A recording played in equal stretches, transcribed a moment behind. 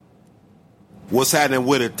What's happening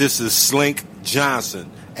with it? This is Slink Johnson,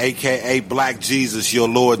 a.k.a. Black Jesus, your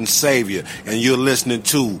Lord and Savior, and you're listening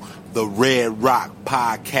to the Red Rock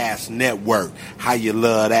Podcast Network. How you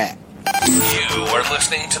love that? You are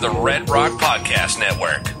listening to the Red Rock Podcast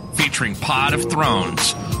Network, featuring Pod of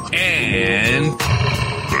Thrones and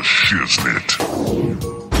The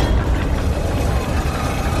Shiznit.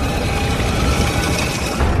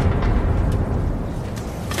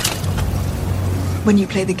 When you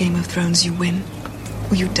play the Game of Thrones, you win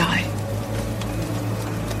or you die.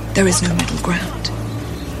 There is no middle ground.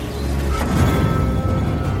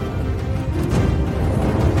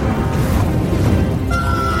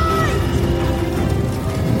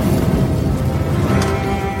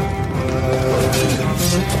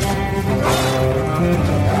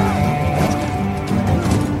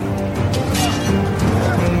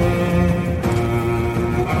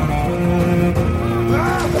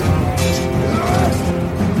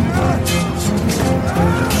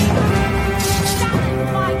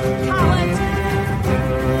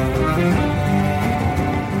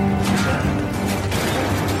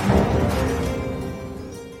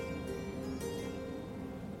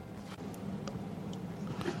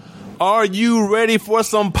 Are you ready for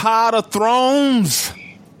some Pod of Thrones?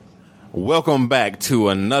 Welcome back to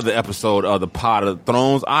another episode of the Pod of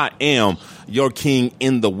Thrones. I am your king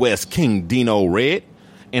in the West, King Dino Red.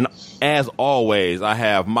 And as always, I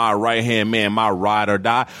have my right-hand man, my ride or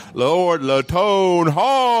die, Lord Latone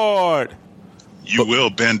Hard. You will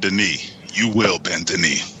bend the knee. You will bend the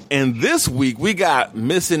knee. And this week, we got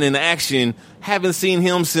missing in action. Haven't seen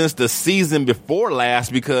him since the season before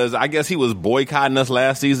last because I guess he was boycotting us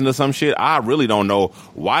last season or some shit. I really don't know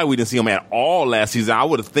why we didn't see him at all last season. I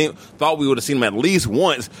would have thought we would have seen him at least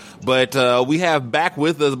once. But we have back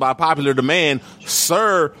with us by popular demand,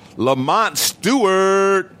 Sir Lamont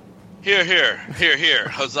Stewart. Here.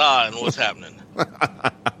 Huzzah, and what's happening?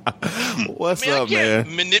 What's up, man? I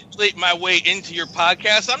can't manipulate my way into your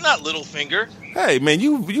podcast. I'm not Littlefinger. Hey, man,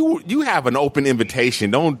 you have an open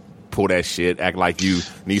invitation. Don't pull that shit. Act like you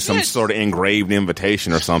need some sort of engraved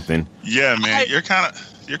invitation or something. Yeah, man, you're kind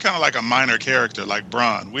of like a minor character, like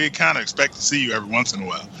Bronn. We kind of expect to see you every once in a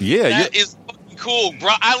while. Yeah, that is fucking cool,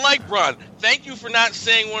 bro. I like Bronn. Thank you for not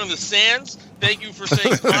saying one of the Sands. Thank you for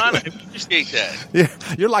saying Bronn. I appreciate that. Yeah,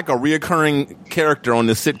 you're like a reoccurring character on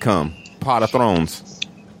this sitcom, Pod of Thrones.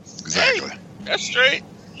 Exactly. Hey, that's straight.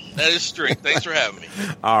 That is straight. Thanks for having me.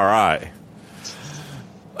 All right.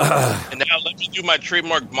 And now let me do my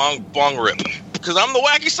trademark bong rip. Because I'm the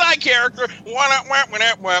wacky side character. All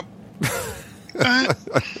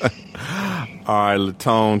right,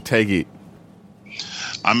 Latone, take it.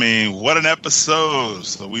 I mean, what an episode.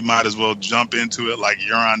 So we might as well jump into it like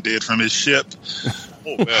Euron did from his ship.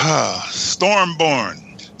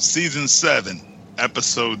 Stormborn, Season 7,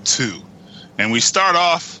 Episode 2. And we start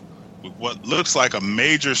off with what looks like a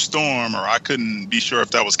major storm, or I couldn't be sure if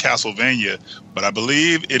that was Castlevania, but I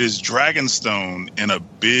believe it is Dragonstone in a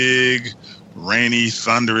big, rainy,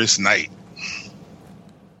 thunderous night.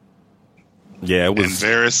 Yeah, it was.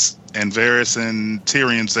 And Varys and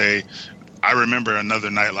Tyrion say, I remember another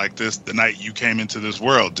night like this, the night you came into this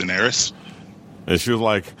world, Daenerys. And she was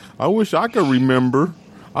like, I wish I could remember.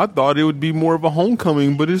 I thought it would be more of a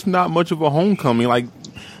homecoming, but it's not much of a homecoming. Like,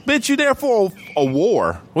 bitch, you there for a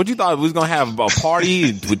war. What you thought, we was going to have a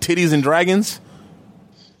party with titties and dragons?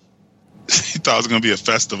 She thought it was going to be a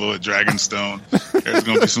festival at Dragonstone. There's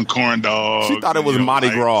going to be some corn dogs. She thought it was Mardi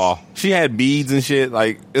Gras. She had beads and shit.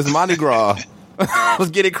 Like, it's Mardi Gras.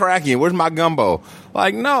 Let's get it cracking. Where's my gumbo?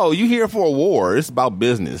 Like, no, you here for a war. It's about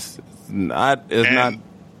business. It's not.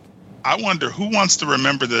 I wonder who wants to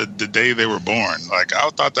remember the day they were born. Like, I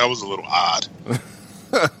thought that was a little odd.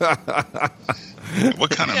 What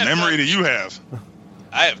kind of memory do you have?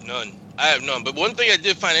 I have none. But one thing I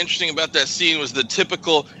did find interesting about that scene was the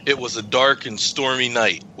typical, it was a dark and stormy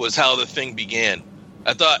night, was how the thing began.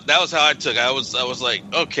 I thought that was how I took it. I was like,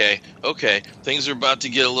 okay, things are about to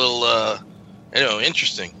get a little,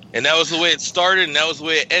 interesting. And that was the way it started, and that was the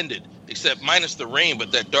way it ended, except minus the rain,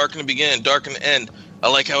 but that dark in the beginning, dark in the end. I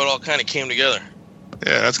like how it all kind of came together.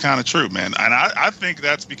 Yeah, that's kind of true, man. And I think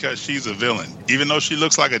that's because she's a villain. Even though she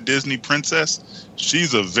looks like a Disney princess,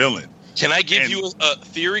 she's a villain. Can I give you a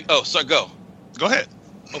theory? Oh, so go. Go ahead.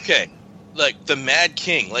 Okay. Like the Mad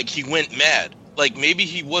King, like he went mad. Like maybe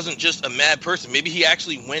he wasn't just a mad person. Maybe he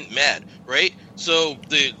actually went mad, right? So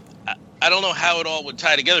I don't know how it all would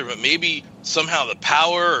tie together, but maybe somehow the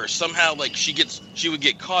power or somehow like she would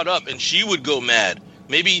get caught up and she would go mad.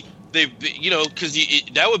 Maybe because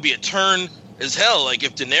that would be a turn as hell. Like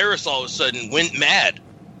if Daenerys all of a sudden went mad.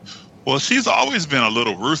 Well, she's always been a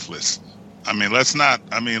little ruthless. I mean, let's not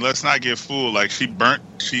get fooled. Like,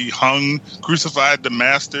 she hung, crucified the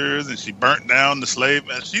masters, and she burnt down the slave.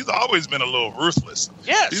 And she's always been a little ruthless.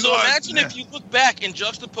 Yeah. So imagine if you look back and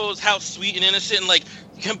juxtapose how sweet and innocent, and like,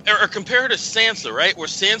 or compare her to Sansa, right? Where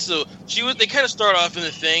Sansa, they kind of start off in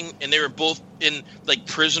the thing, and they were both in like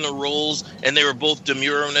prisoner roles, and they were both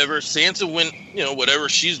demure or whatever. Sansa went, whatever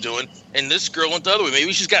she's doing, and this girl went the other way.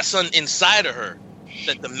 Maybe she's got something inside of her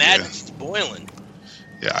that the madness is boiling.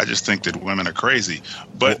 Yeah, I just think that women are crazy.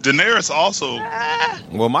 But Daenerys also.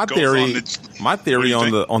 Well, my theory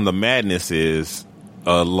on the madness is,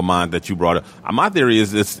 Lamont, that you brought up. My theory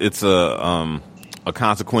is it's a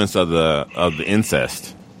consequence of the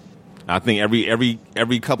incest. I think every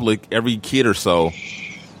kid or so,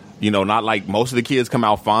 not like most of the kids come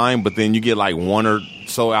out fine, but then you get like one or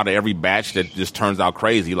so out of every batch that just turns out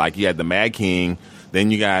crazy. Like you had the Mad King,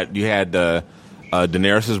 then you had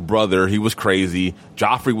Daenerys' brother, he was crazy.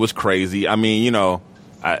 Joffrey was crazy. I mean,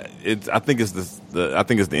 I think it's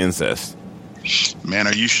the incest. Man,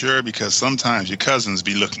 are you sure? Because sometimes your cousins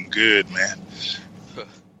be looking good, man.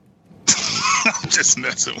 I'm just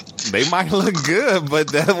messing with you. They might look good,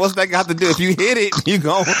 but what's that got to do? If you hit it, you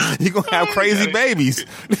gonna have crazy babies.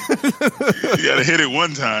 You gotta hit it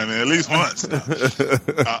one time, man, at least once.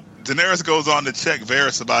 Daenerys goes on to check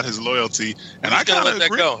Varys about his loyalty, and I gotta let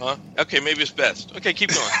that go, huh? Okay, maybe it's best. Okay,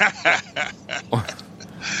 keep going.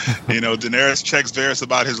 Daenerys checks Varys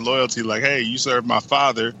about his loyalty, like, hey, you served my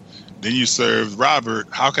father, then you served Robert.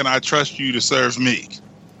 How can I trust you to serve me?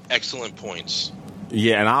 Excellent points.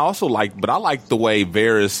 Yeah, and I also like the way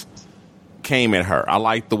Varys came at her. I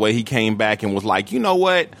like the way he came back and was like, you know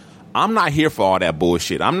what? I'm not here for all that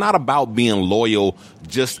bullshit. I'm not about being loyal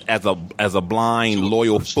just as a blind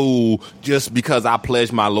loyal fool just because I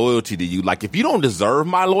pledged my loyalty to you. Like, if you don't deserve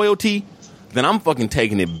my loyalty, then I'm fucking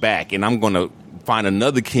taking it back, and I'm gonna find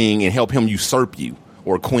another king and help him usurp you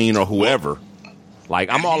or queen or whoever. Like,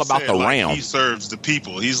 I'm all about the realm. He serves the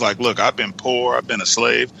people. He's like, look, I've been poor. I've been a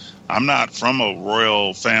slave. I'm not from a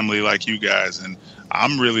royal family like you guys, and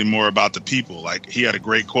I'm really more about the people. Like, he had a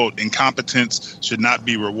great quote: incompetence should not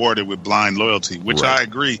be rewarded with blind loyalty, which I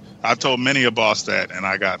agree. I've told many a boss that, and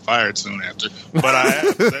I got fired soon after. But I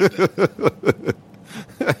have said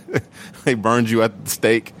that. They burned you at the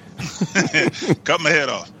stake. Cut my head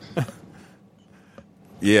off.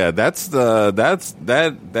 Yeah, that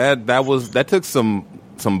took some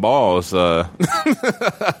balls,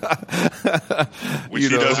 which he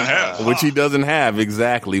doesn't have. Which he doesn't have,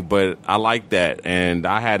 exactly. But I like that, and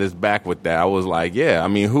I had his back with that. I was like, yeah, I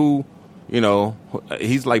mean,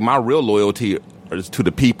 he's like, my real loyalty is to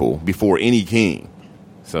the people before any king,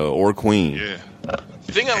 or queen. Yeah.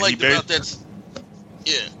 The thing I liked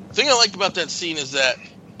about that scene is that,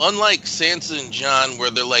 unlike Sansa and Jon,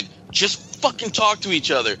 where they're like, just fucking talk to each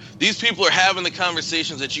other, these people are having the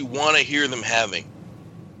conversations that you want to hear them having.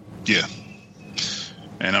 Yeah.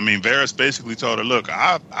 And I mean, Varys basically told her, look,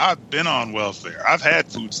 I've been on welfare. I've had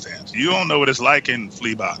food stamps. You don't know what it's like in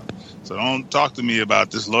Flea Bottom. So don't talk to me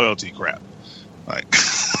about this loyalty crap. Like,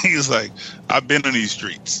 he's like, I've been in these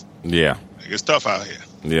streets. Yeah. Like, it's tough out here.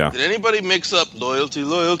 Yeah. Did anybody mix up loyalty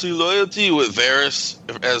with Varys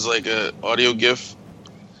as like a audio gif?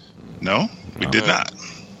 No, we did not.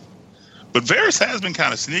 But Varys has been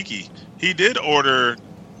kind of sneaky. He did order.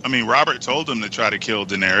 I mean, Robert told him to try to kill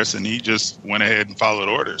Daenerys, and he just went ahead and followed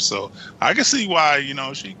orders. So I can see why,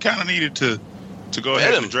 she kind of needed to go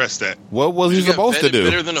ahead and address that. What was he supposed to do?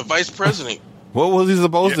 Better than a vice president. What was he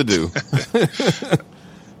supposed to do?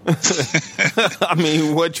 I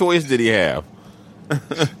mean, what choice did he have?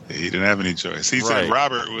 He didn't have any choice. He said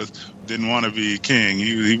Robert didn't want to be king.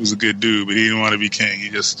 He was a good dude, but he didn't want to be king. He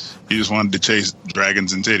just wanted to chase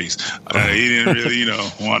dragons and titties. He didn't really,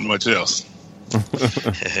 want much else.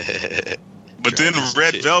 But then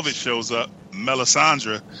Red Velvet shows up,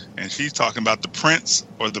 Melisandre, and she's talking about the prince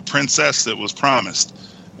or the princess that was promised,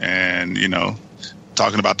 and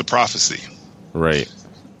talking about the prophecy. Right.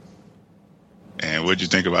 And what'd you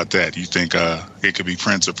think about that? You think it could be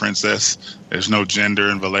prince or princess? There's no gender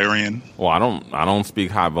in Valerian. Well, I don't speak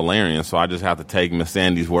High Valerian, so I just have to take Miss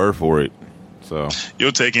Sandy's word for it. So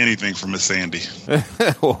you'll take anything from Miss Sandy.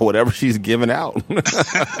 Well, whatever she's giving out.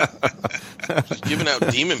 She's giving out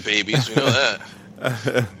demon babies. We know that.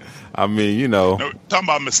 I mean, No, talking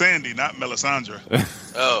about Miss Sandy, not Melisandre.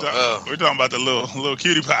 We're talking about the little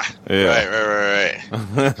cutie pie. Yeah. Right.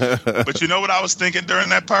 But you know what I was thinking during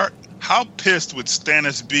that part? How pissed would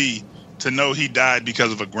Stannis be to know he died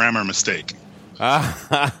because of a grammar mistake?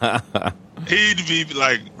 He'd be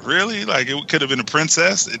like, really? Like, it could have been a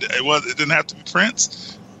princess? It didn't have to be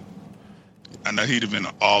prince? I know he'd have been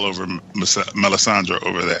all over Melisandre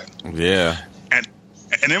over that. Yeah.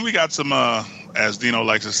 And then we got some, as Dino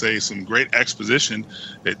likes to say, some great exposition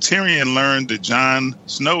that Tyrion learned that Jon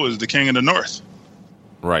Snow is the king of the North.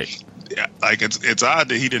 Right. Yeah, like it's odd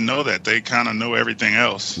that he didn't know that. They kind of know everything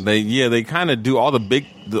else. They kind of do all the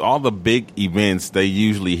big events they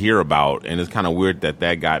usually hear about, and it's kind of weird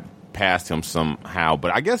that got past him somehow.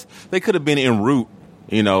 But I guess they could have been en route,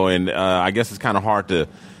 and I guess it's kind of hard to,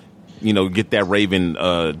 get that Raven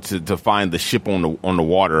to find the ship on the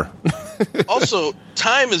water. Also,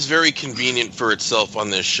 time is very convenient for itself on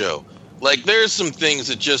this show. Like, there's some things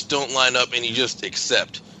that just don't line up, and you just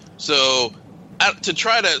accept. So to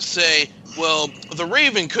try to say, well, the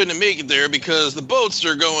Raven couldn't make it there because the boats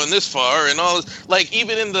are going this far and all this. Like,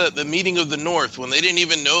 even in the meeting of the North, when they didn't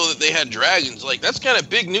even know that they had dragons, like, that's kind of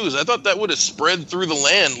big news. I thought that would have spread through the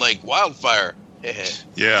land like wildfire.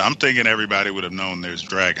 Yeah, I'm thinking everybody would have known there's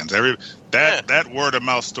dragons. That word of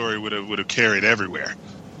mouth story would have carried everywhere.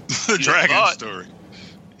 The dragon story.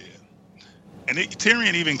 Yeah. And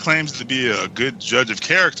Tyrion even claims to be a good judge of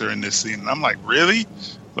character in this scene. And I'm like, really?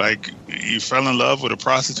 Like, you fell in love with a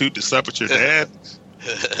prostitute that slept with your dad?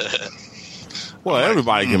 Well,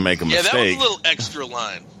 everybody can make a mistake. Yeah, that was a little extra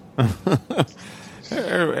line.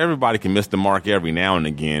 Everybody can miss the mark every now and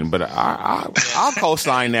again, but I'll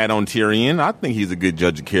co-sign that on Tyrion. I think he's a good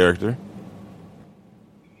judge of character.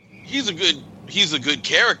 He's a good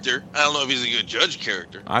character. I don't know if he's a good judge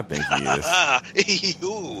character. I think he is.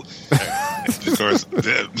 Of course,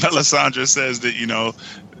 Melisandre says that,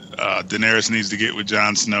 Daenerys needs to get with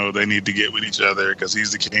Jon Snow. They need to get with each other because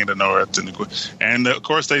he's the king of the North. And of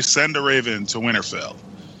course, they send a Raven to Winterfell.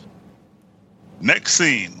 Next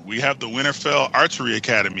scene, we have the Winterfell Archery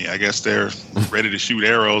Academy. I guess they're ready to shoot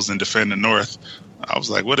arrows and defend the North. I was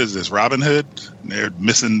like, what is this, Robin Hood? And they're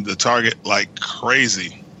missing the target like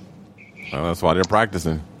crazy. Well, that's why they're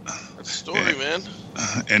practicing. That's a story, man.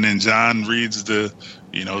 And then Jon reads the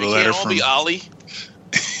letter from... be Ollie.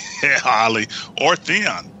 Yeah, Ollie. Or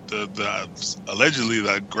Theon. Allegedly,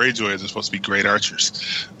 the Greyjoys are supposed to be great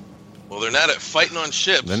archers. Well, they're not at fighting on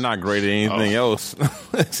ships. They're not great at anything else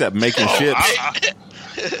except making ships.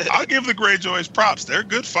 I'll give the Greyjoys props. They're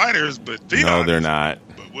good fighters, but Theon... No, they're not.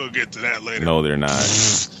 But we'll get to that later. No, they're not.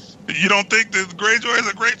 You don't think the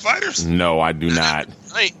Greyjoys are great fighters? No, I do not.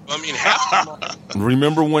 Half of them are.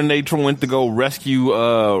 Remember when they went to go rescue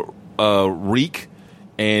Reek?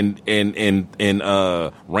 And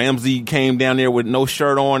Ramsay came down there with no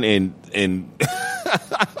shirt on and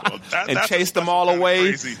chased them all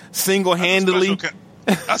away single-handedly.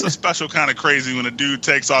 That's a special kind of crazy when a dude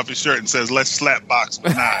takes off his shirt and says, "Let's slap box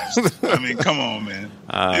with knives." I mean, come on, man.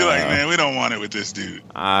 You're like, man, we don't want it with this dude.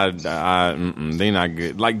 They're not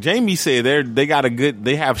good. Like Jamie said,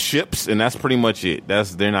 they have ships, and that's pretty much it.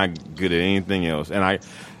 They're not good at anything else. And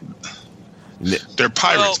they're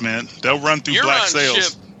pirates, man. They'll run through black sails.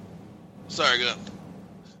 Ship. Sorry, go.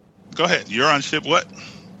 Go ahead. Euron ship what?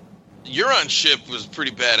 Euron ship was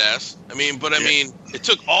pretty badass. I mean, it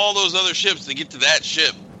took all those other ships to get to that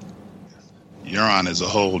ship. Euron is a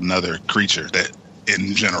whole nother creature that,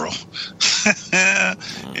 in general.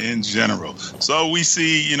 So we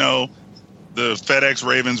see, the FedEx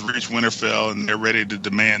Ravens reach Winterfell, and they're ready to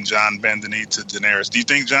demand Jon bend the knee to Daenerys. Do you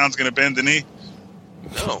think Jon's going to bend the knee?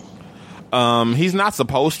 No. He's not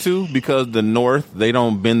supposed to, because the North, they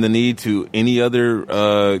don't bend the knee to any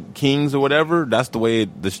other kings or whatever. That's the way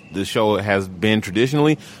the show has been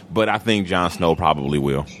traditionally. But I think Jon Snow probably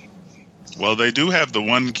will. Well, they do have the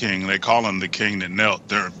one king. They call him the king that knelt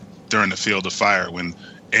during the Field of Fire when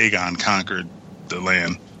Aegon conquered the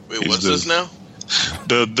land. Wait, what's this now?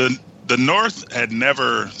 The North had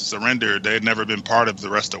never surrendered. They had never been part of the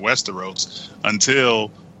rest of Westeros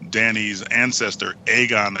until Dany's ancestor,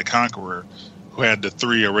 Aegon the Conqueror, who had the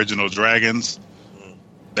 3 original dragons.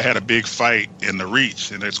 They had a big fight in the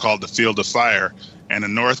Reach, and it's called the Field of Fire. And the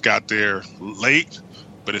North got there late,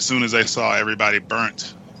 but as soon as they saw everybody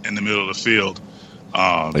burnt in the middle of the field,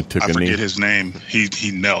 I forget his name,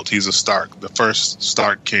 he knelt. He's a Stark, the first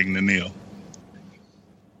Stark king to kneel.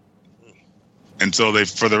 And so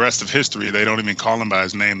for the rest of history, they don't even call him by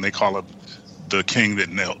his name. They call him the king that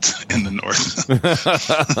knelt in the North.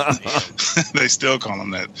 They still call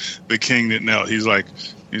him that, the king that knelt. He's like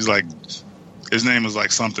his name is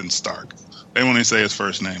like something Stark. They won't even say his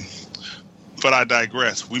first name. But I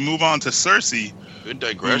digress. We move on to Cersei. Good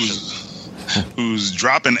digression. Who's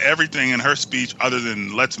dropping everything in her speech other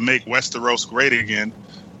than "Let's make Westeros great again."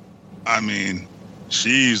 I mean,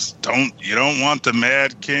 you don't want the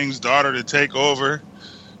Mad King's daughter to take over.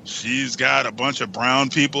 she's got a bunch of brown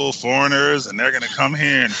people, foreigners, and they're going to come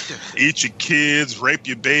here and eat your kids, rape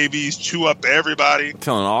your babies, chew up everybody.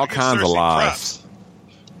 Telling all kinds of lies. Props.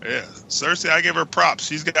 Yeah, Cersei, I give her props.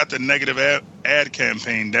 She's got the negative ad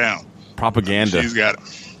campaign down. Propaganda. She's got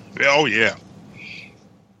it. Oh, yeah.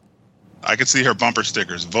 I could see her bumper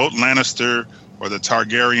stickers. Vote Lannister or the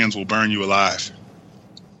Targaryens will burn you alive.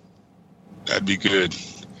 That'd be good.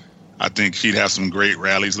 I think she'd have some great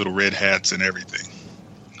rallies, little red hats and everything.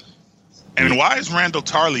 And why is Randall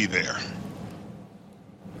Tarly there?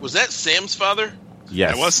 Was that Sam's father?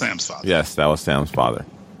 Yes. That was Sam's father. Yes, that was Sam's father.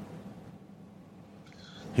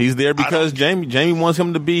 He's there because Jamie wants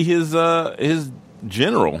him to be his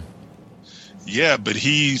general. Yeah, but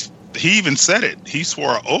he even said it. He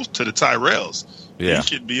swore an oath to the Tyrells. Yeah. He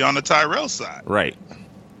should be on the Tyrell side. Right.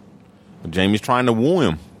 But Jamie's trying to woo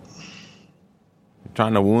him.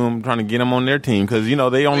 Trying to get him on their team because, you know,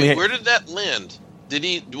 they only... Wait, where did that land?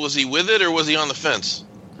 Was he with it or was he on the fence?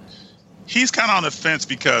 He's kind of on the fence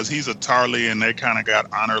because he's a Tarly and they kind of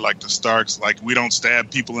got honor like the Starks. Like, we don't stab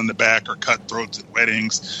people in the back or cut throats at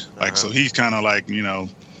weddings. Like, so he's kind of like, you know,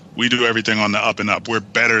 we do everything on the up and up. We're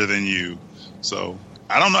better than you. So,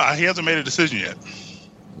 I don't know. He hasn't made a decision yet.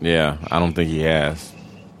 Yeah, I don't think he has.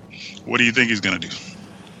 What do you think he's going to do?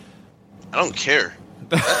 I don't care.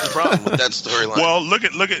 That's the problem with that storyline. Well, look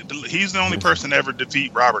at he's the only person to ever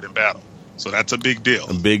defeat Robert in battle. So that's a big deal.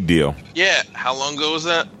 A big deal. Yeah. How long ago was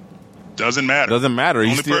that? Doesn't matter. Doesn't matter.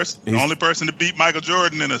 The only person to beat Michael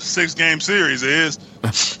Jordan in a 6-game series is...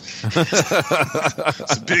 It's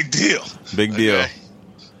a big deal. Big deal. Okay.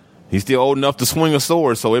 He's still old enough to swing a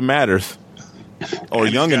sword, so it matters. Or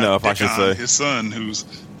and young enough, I should say. His son, who's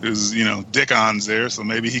you know, Dickon's there, so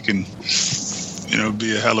maybe he can, you know,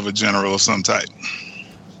 be a hell of a general of some type.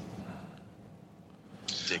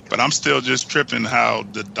 But I'm still just tripping how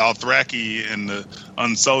the Dothraki and the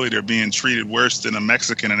Unsullied are being treated worse than a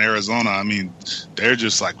Mexican in Arizona. I mean, they're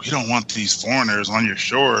just like, we don't want these foreigners on your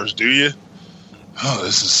shores, do you? Oh,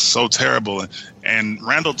 this is so terrible. And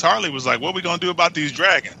Randall Tarly was like, what are we going to do about these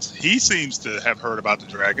dragons? He seems to have heard about the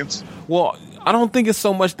dragons. Well, I don't think it's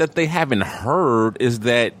so much that they haven't heard, is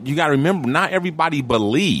that you got to remember, not everybody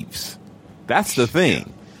believes. That's the thing.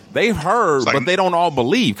 Yeah. They've heard, but they don't all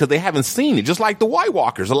believe because they haven't seen it. Just like the White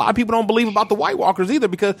Walkers. A lot of people don't believe about the White Walkers either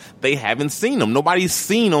because they haven't seen them. Nobody's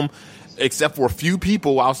seen them except for a few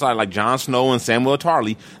people outside, like Jon Snow and Samuel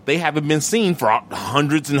Tarly. They haven't been seen for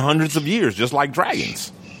hundreds and hundreds of years, just like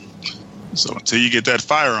dragons. So until you get that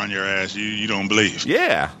fire on your ass, you don't believe.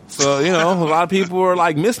 Yeah. So, you know, a lot of people are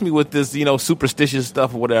like, miss me with this, you know, superstitious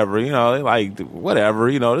stuff or whatever. You know, they like, whatever,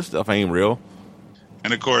 you know, this stuff ain't real.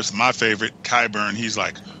 And, of course, my favorite, Qyburn, he's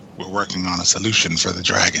like, we're working on a solution for the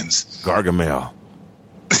dragons. Gargamel.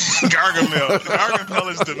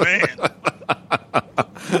 Gargamel is the man.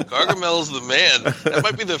 Gargamel's the man. That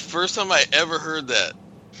might be the first time I ever heard that.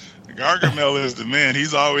 Gargamel is the man.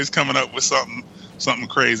 He's always coming up with something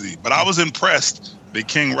crazy. But I was impressed that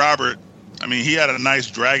King Robert, I mean, he had a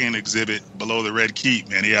nice dragon exhibit below the Red Keep,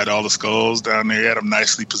 man. He had all the skulls down there. He had them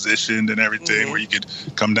nicely positioned and everything where you could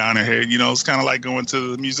come down and head. You know, it's kind of like going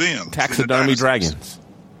to the museum. Taxidermy dragons.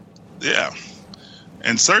 Yeah.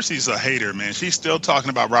 And Cersei's a hater, man. She's still talking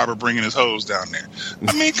about Robert bringing his hose down there.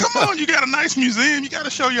 I mean, come on. You got a nice museum. You got to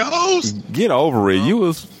show your hose. Get over it. You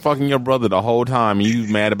was fucking your brother the whole time, and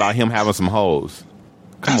you mad about him having some hose.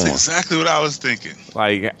 That's exactly what I was thinking.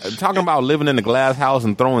 Like, talking about living in a glass house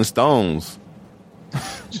and throwing stones.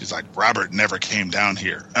 She's like, Robert never came down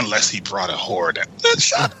here unless he brought a whore down.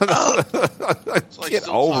 Shut up. Like get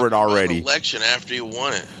over it already. Election after you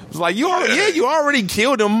won it. It's like, you already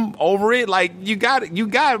killed him over it. Like, you got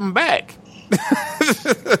him back.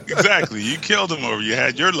 Exactly. You killed him over. You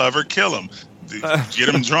had your lover kill him. Get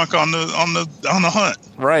him drunk on the hunt.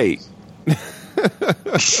 Right.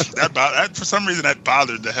 That for some reason that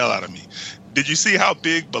bothered the hell out of me. Did you see how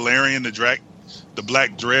big Balerion the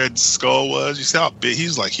Black Dread skull was? You see how big?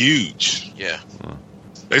 He's like huge. Yeah.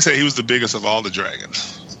 They say he was the biggest of all the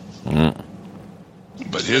dragons.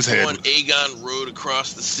 But his head. One Aegon rode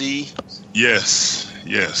across the sea. Yes.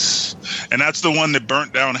 And that's the one that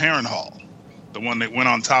burnt down Harrenhal. The one that went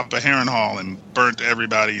on top of Harrenhal and burnt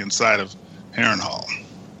everybody inside of Harrenhal.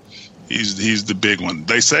 He's the big one.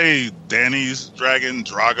 They say Dany's dragon,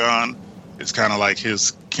 Drogon, is kind of like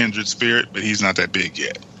his kindred spirit, but he's not that big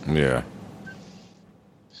yet. Yeah.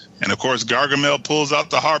 And, of course, Gargamel pulls out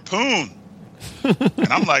the harpoon.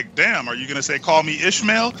 And I'm like, damn, are you going to say, call me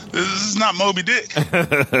Ishmael? This is not Moby Dick.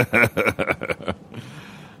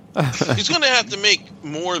 He's going to have to make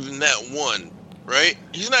more than that one, right?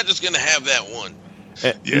 He's not just going to have that one.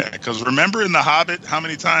 Yeah, because remember in The Hobbit how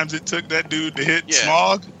many times it took that dude to hit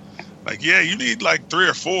Smaug? Like, yeah, you need like 3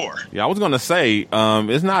 or 4. Yeah, I was going to say,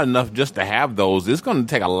 it's not enough just to have those. It's going to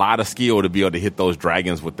take a lot of skill to be able to hit those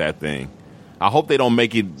dragons with that thing. I hope they don't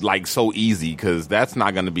make it like so easy, because that's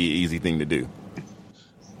not going to be an easy thing to do.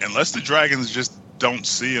 Unless the dragons just don't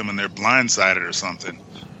see them and they're blindsided or something.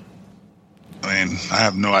 I mean, I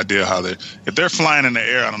have no idea how they're... If they're flying in the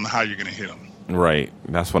air, I don't know how you're going to hit them. Right.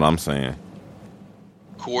 That's what I'm saying.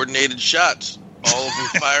 Coordinated shots. All of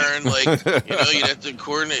them firing you'd have to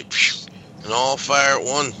coordinate and all fire at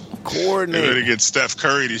one. Coordinate. You better get Steph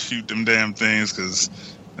Curry to shoot them damn things, because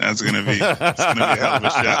that's going to be a hell of a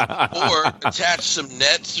shot. Or attach some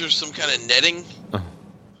nets or some kind of netting.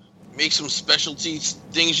 Make some specialty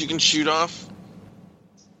things you can shoot off.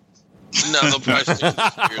 No, they'll probably stick with the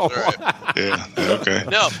spears. All right. Yeah, okay.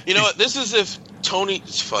 No, you know what? This is if if Tony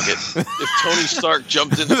Stark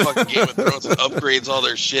jumped into fucking Game of Thrones and upgrades all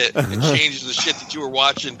their shit and changes the shit that you were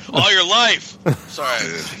watching all your life. Sorry.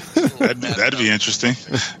 That'd be interesting.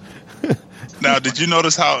 Now, did you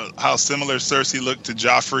notice how similar Cersei looked to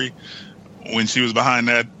Joffrey when she was behind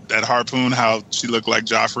that harpoon? How she looked like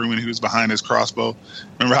Joffrey when he was behind his crossbow?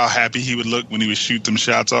 Remember how happy he would look when he would shoot them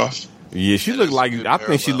shots off? Yeah, she looked like... I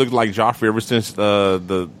think she looked like Joffrey ever since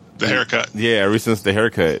the haircut. Yeah, ever since the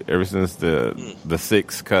haircut. Ever since the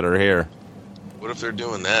Six cut her hair. What if they're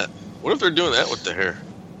doing that? What if they're doing that with the hair?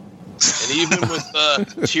 And even with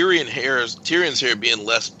Tyrion's hair being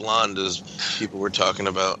less blonde, as people were talking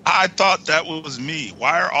about. I thought that was me.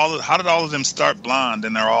 How did all of them start blonde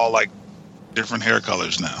and they're all like different hair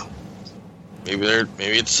colors now? Maybe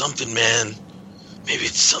it's something, man. Maybe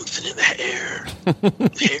it's something in the hair.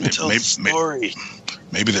 The hair tells a story.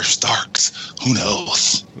 Maybe they're Starks. Who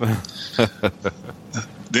knows?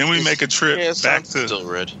 Then we make a trip back to... still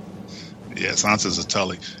red. Yeah, Sansa's a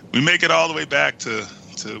Tully. We make it all the way back to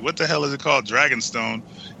what the hell is it called? Dragonstone.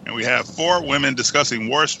 And we have 4 women discussing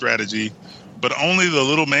war strategy, but only the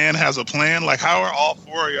little man has a plan. Like, how are all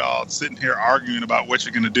 4 of y'all sitting here arguing about what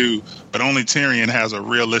you're going to do, but only Tyrion has a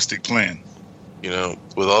realistic plan? You know,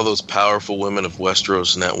 with all those powerful women of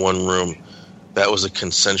Westeros in that one room, that was a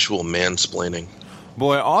consensual mansplaining.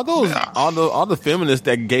 Boy, all the feminists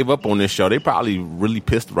that gave up on this show, they probably really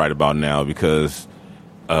pissed right about now, because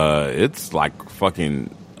it's like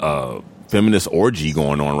fucking feminist orgy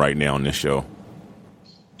going on right now on this show.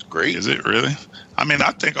 It's great. Is it really? I mean, I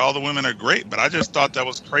think all the women are great, but I just thought that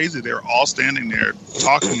was crazy. They were all standing there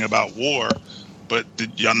talking about war. But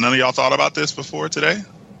none of y'all thought about this before today?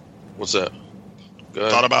 What's that?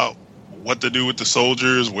 Thought about what to do with the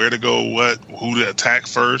soldiers, where to go, who to attack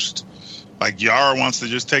first. Like, Yara wants to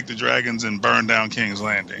just take the dragons and burn down King's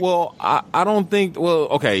Landing. Well, I don't think... Well,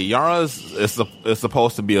 okay, Yara is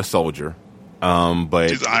supposed to be a soldier. But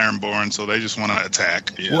she's Ironborn, so they just want to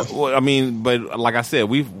attack. Yeah. Well, I mean, but like I said,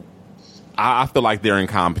 I feel like they're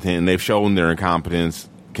incompetent, and they've shown their incompetence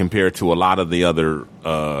compared to a lot of the other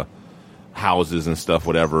houses and stuff,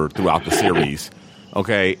 whatever, throughout the series.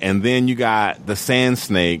 Okay, and then you got the Sand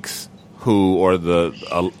Snakes, or the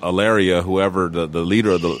Alaria, whoever the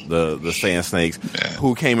leader of the Sand Snakes,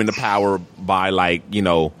 who came into power by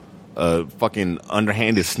fucking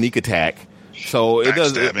underhanded sneak attack. So it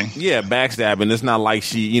does, backstabbing. It's not like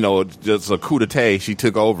she, just a coup d'etat. She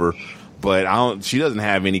took over, but she doesn't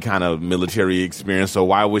have any kind of military experience. So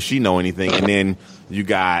why would she know anything? And then you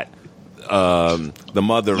got the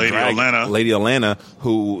mother, Lady Olenna,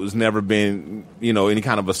 who's never been, any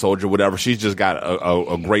kind of a soldier, whatever. She's just got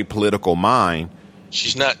a great political mind.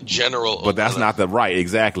 She's not General, but that's not right.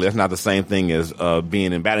 Exactly, that's not the same thing as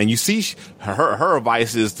being in battle. And you see, her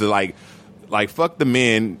advice is to like fuck the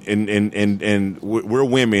men, and we're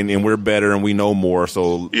women and we're better and we know more.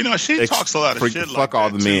 So she talks a lot of shit. Fuck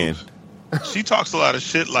all the men. She talks a lot of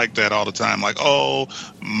shit like that all the time. Like, oh,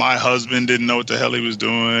 my husband didn't know what the hell he was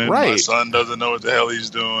doing. Right. My son doesn't know what the hell he's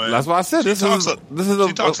doing. That's why I said she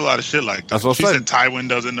talks a lot of shit like that. She said Tywin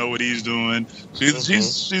doesn't know what he's doing.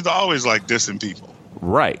 She's always like dissing people.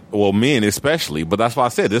 Right. Well, men especially. But that's why I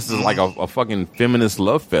said this is like a fucking feminist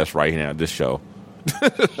love fest right now, this show.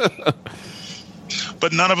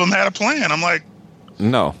 But none of them had a plan. I'm like,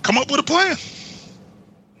 no. Come up with a plan.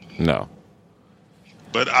 No.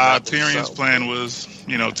 But Tyrion's plan was,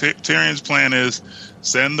 Tyrion's plan is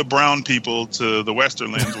send the brown people to the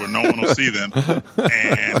Westerlands where no one will see them,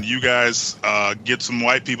 and you guys get some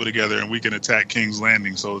white people together and we can attack King's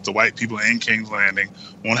Landing, so that the white people in King's Landing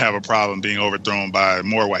won't have a problem being overthrown by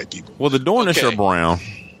more white people. Well, the Dornish are brown,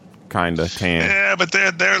 kind of tan. Yeah, but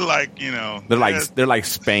they're like, they're like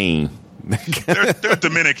Spain. They're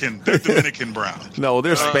Dominican. They're Dominican brown. No,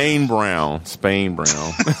 they're Spain brown. Spain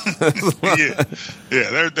brown.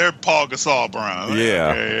 They're Paul Gasol brown.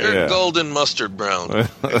 They're golden mustard brown.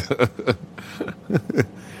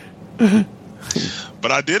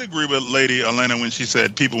 But I did agree with Lady Elena when she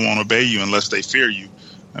said people won't obey you unless they fear you.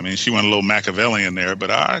 I mean, she went a little Machiavellian there, but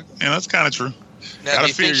that's kind of true. Now, do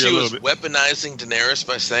you think she was weaponizing Daenerys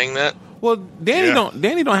by saying that? Well, Danny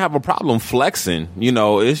don't have a problem flexing. You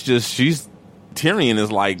know, it's just Tyrion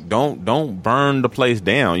is like, don't burn the place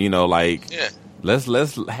down. You know, like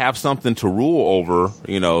let's have something to rule over.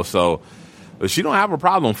 You know, so she don't have a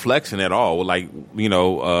problem flexing at all. Like, you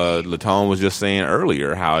know, Latone was just saying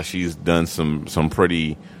earlier how she's done some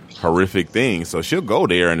pretty horrific things, so she'll go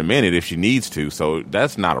there in a minute if she needs to, so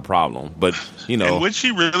that's not a problem. But you know, and would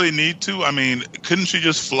she really need to? I mean, couldn't she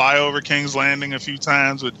just fly over King's Landing a few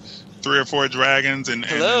times with 3 or 4 dragons and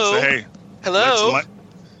say, hey, hello,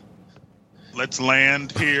 let's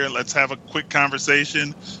land here, let's have a quick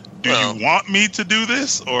conversation. Do you want me to do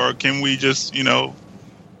this, or can we just, you know,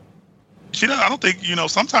 I don't think, you know,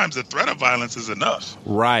 sometimes the threat of violence is enough.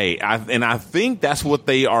 Right. I think that's what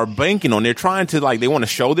they are banking on. They're trying to, like, they want to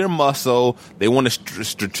show their muscle. They want to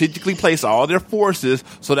strategically place all their forces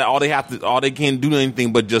so that all they can't do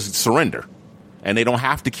anything but just surrender. And they don't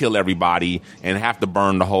have to kill everybody and have to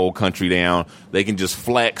burn the whole country down. They can just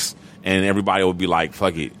flex and everybody will be like,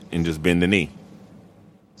 fuck it, and just bend the knee.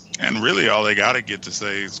 And really all they got to get to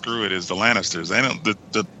say, screw it, is the Lannisters. They don't,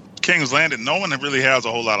 the King's Landing, no one really has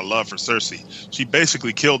a whole lot of love for Cersei. She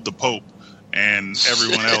basically killed the Pope and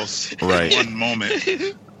everyone else in one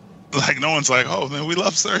moment. Like, no one's like, oh, man, we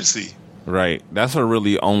love Cersei. Right. That's her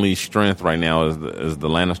really only strength right now is the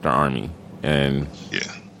Lannister army. And you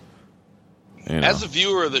know. As a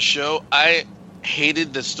viewer of the show, I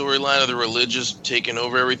hated the storyline of the religious taking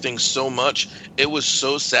over everything so much. It was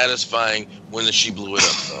so satisfying when she blew it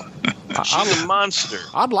up, though. She's a monster.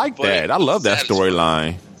 I'd like that. I love that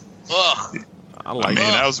storyline. Ugh. I mean,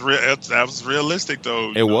 that was realistic,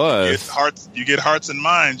 though. It was. You get hearts and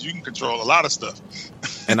minds. You can control a lot of stuff.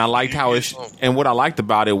 And I liked how and what I liked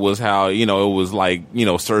about it was how, you know, it was like, you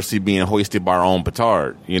know, Cersei being hoisted by her own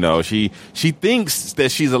petard. You know, she thinks that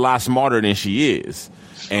she's a lot smarter than she is.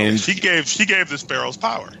 And she gave the sparrows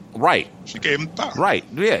power. Right. She gave them power. Right.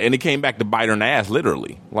 Yeah. And it came back to bite her in the ass,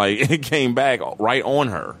 literally. Like, it came back right on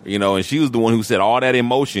her, you know, and she was the one who said all that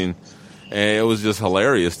emotion. And it was just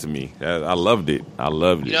hilarious to me. I loved it. You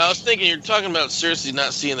know, I was thinking, you're talking about Cersei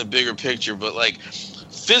not seeing the bigger picture, but like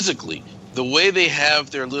physically, the way they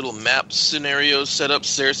have their little map scenarios set up,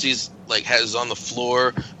 Cersei's like has on the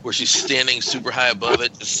floor where she's standing super high above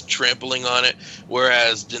it, just trampling on it,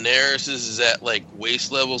 whereas Daenerys is at like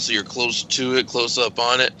waist level, so you're close to it, close up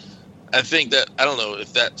on it. I think that, I don't know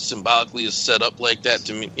if that symbolically is set up like that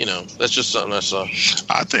to me. You know, that's just something I saw.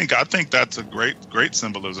 I think that's a great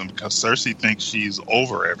symbolism, because Cersei thinks she's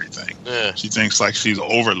over everything. Yeah. She thinks like she's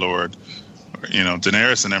overlord. You know,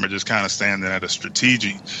 Daenerys and them are just kind of standing at a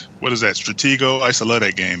what is that, Stratego? I used to love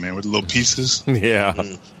that game, man, with the little pieces. Yeah.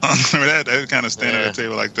 Remember that? They kind of stand at a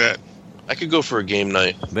table like that. I could go for a game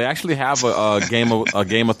night. They actually have a Game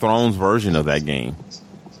of Thrones version of that game.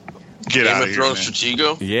 Get Game out of of Thrones here,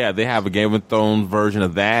 Stratego? Yeah, they have a Game of Thrones version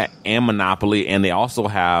of that and Monopoly, and they also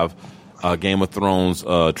have a Game of Thrones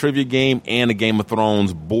trivia game and a Game of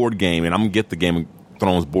Thrones board game. And I'm gonna get the Game of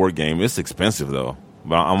Thrones board game. It's expensive though,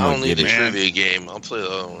 but I'm gonna get it. I don't need a trivia game. I'll play the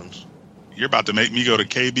other ones. You're about to make me go to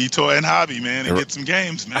KB Toy and Hobby, man, and get some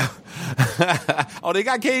games, man. Oh, they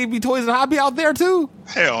got KB Toys and Hobby out there too?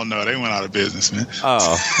 Hell no, they went out of business, man.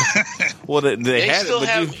 Oh, well, they had still it,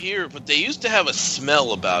 have them here, but they used to have a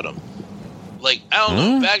smell about them. Like, I don't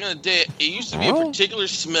know, back in the day, it used to be a particular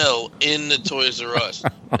smell in the Toys R Us,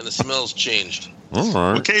 and the smell's changed. All right.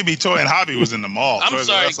 Well, KB Toy and Hobby was in the mall. I'm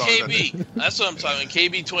sorry, KB. That's what I'm talking about.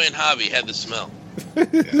 KB Toy and Hobby had the smell. Yeah,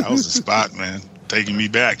 that was the spot, man. Taking me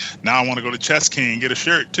back. Now I want to go to Chess King and get a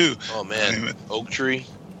shirt, too. Oh, man. Oak Tree.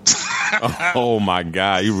 Oh, my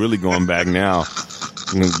God. You're really going back now.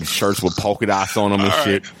 Shirts with polka dots on them and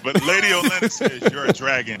shit. But Lady Olenna says, you're a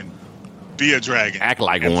dragon. Be a dragon. Act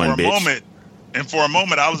like one, bitch. And for a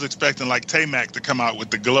moment, I was expecting like Tay-Mac to come out with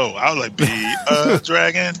the glow. I was like, be a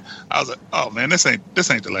dragon. I was like, oh man, this ain't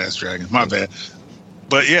the last dragon. My bad.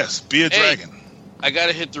 But yes, be a dragon. I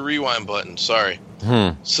gotta hit the rewind button. Sorry.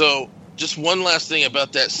 So just one last thing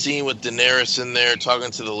about that scene with Daenerys in there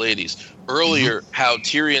talking to the ladies. Earlier, how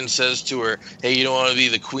Tyrion says to her, hey, you don't want to be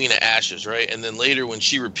the Queen of Ashes, right? And then later when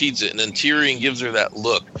she repeats it, and then Tyrion gives her that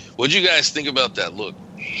look. What'd you guys think about that look?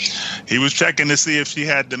 He was checking to see if she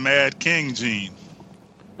had the Mad King gene.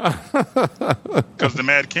 Because the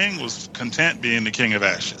Mad King was content being the king of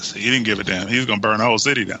ashes. He didn't give a damn. He was going to burn the whole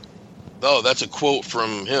city down. Oh, that's a quote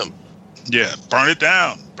from him. Yeah, burn it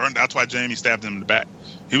down. That's why Jaime stabbed him in the back.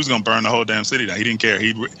 He was going to burn the whole damn city down. He didn't care.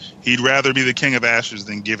 He'd rather be the king of ashes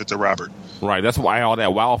than give it to Robert. Right. That's why all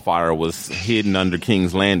that wildfire was hidden under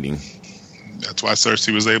King's Landing. That's why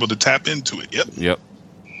Cersei was able to tap into it. Yep.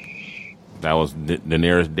 That was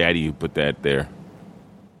Daenerys' daddy who put that there.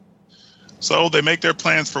 So they make their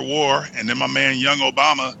plans for war, and then my man Young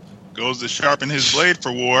Obama goes to sharpen his blade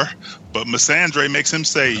for war, but Missandre makes him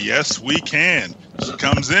say, "Yes, we can." She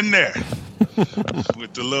comes in there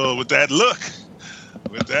with that look,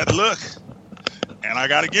 and I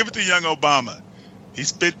got to give it to Young Obama. He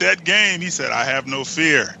spit that game. He said, "I have no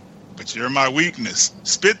fear, but you're my weakness."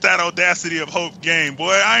 Spit that audacity of hope game,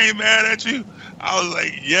 boy. I ain't mad at you. I was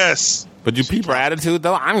like, yes. But you peep her attitude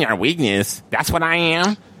though. I'm your weakness. That's what I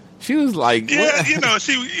am. She was like, yeah, what?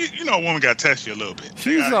 a woman got to test you a little bit.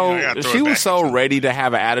 She was so ready to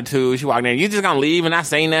have an attitude. She walked in, you just gonna leave and not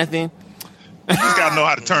say nothing? You just gotta know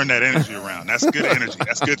how to turn that energy around. That's good energy.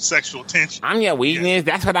 That's good sexual tension. I'm your weakness.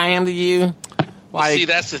 Yeah. That's what I am to you. Like, see,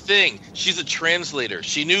 that's the thing. She's a translator.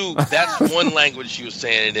 She knew that's one language she was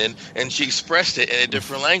saying it in, and she expressed it in a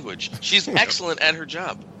different language. She's excellent at her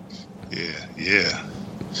job. Yeah.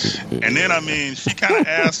 And then, she kind of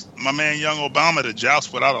asked my man Young Obama to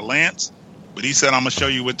joust without a lance, but he said, "I'm going to show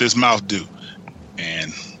you what this mouth do."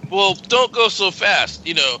 And well, don't go so fast.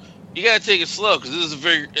 You got to take it slow because this is a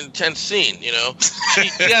very intense scene. We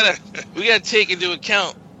got to take into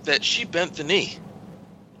account that she bent the knee.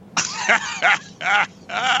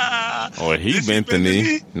 Oh, he bent the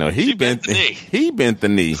knee. No, he bent the knee. He bent the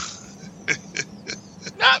knee.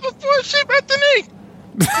 Not before she bent the knee.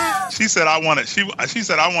 She said, "I want to." She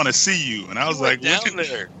said, "I want to see you," and I was like, down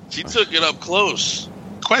there. She took it up close.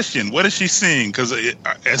 Question: what is she seeing? Because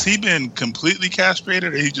has he been completely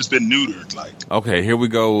castrated, or he just been neutered? Like, okay, here we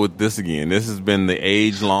go with this again. This has been the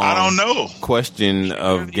age-long I don't know question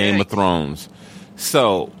of Game of Thrones.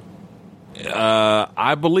 So,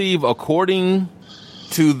 I believe, according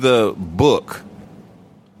to the book,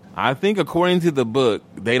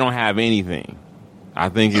 they don't have anything. I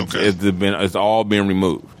think it's all been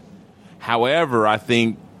removed. However, I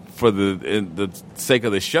think for the sake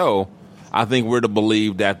of the show, I think we're to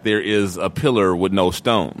believe that there is a pillar with no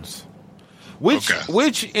stones,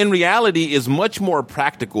 which in reality is much more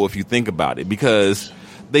practical if you think about it, because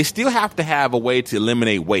they still have to have a way to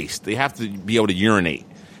eliminate waste. They have to be able to urinate,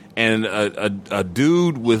 and a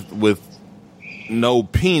dude with no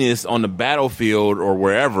penis on the battlefield or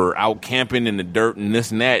wherever, out camping in the dirt and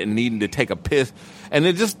this and that, and needing to take a piss. And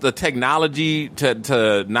then just the technology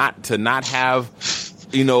to not have,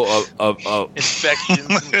 infections.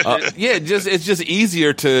 It's just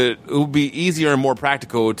easier it would be easier and more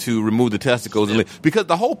practical to remove the testicles, because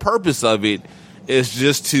the whole purpose of it is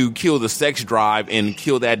just to kill the sex drive and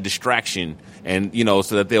kill that distraction, and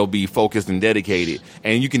so that they'll be focused and dedicated.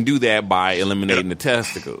 And you can do that by eliminating the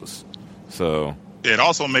testicles. So it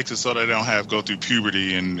also makes it so that they don't go through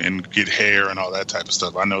puberty and get hair and all that type of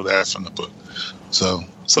stuff. I know that from the book. So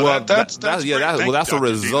that's a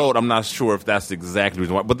result. I'm not sure if that's exactly the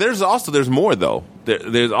reason why. But there's more though.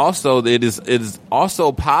 It is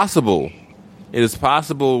also possible. It is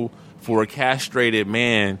possible for a castrated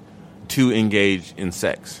man to engage in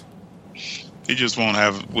sex. He just won't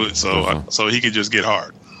have so he could just get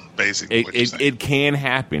hard. Basically, it can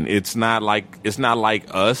happen. It's not like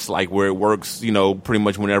us, like where it works, pretty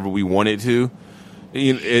much whenever we want it to.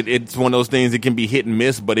 It's one of those things that can be hit and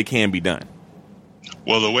miss, but it can be done.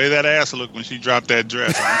 Well, the way that ass looked when she dropped that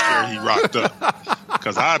dress, I'm sure he rocked up.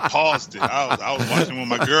 Because I paused it. I was watching with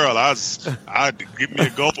my girl. I had to give me a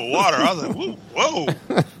gulp of water. I was like,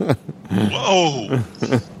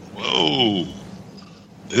 whoa.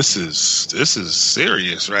 This is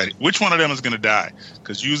serious, right? Which one of them is going to die?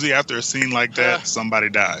 Because usually after a scene like that, somebody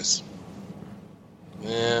dies.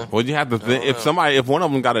 Yeah. Well, you have to think, if one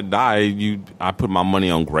of them got to die, I put my money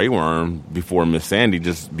on Grey Worm before Miss Sandy,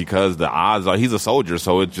 just because the odds are, he's a soldier,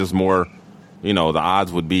 so it's just more, the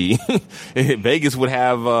odds would be Vegas would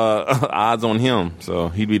have odds on him, so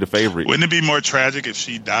he'd be the favorite. Wouldn't it be more tragic if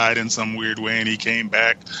she died in some weird way and he came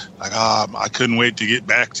back like, I couldn't wait to get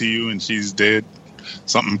back to you, and she's dead?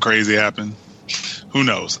 Something crazy happened. Who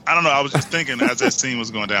knows? I don't know. I was just thinking as that scene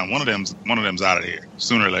was going down, one of them's out of here.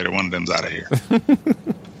 Sooner or later, one of them's out of here.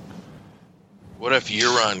 What if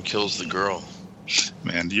Euron kills the girl?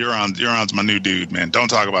 Man, Euron's my new dude, man. Don't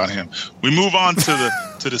talk about him. We move on to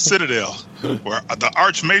the Citadel, where the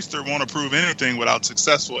Archmaester won't approve anything without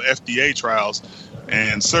successful FDA trials.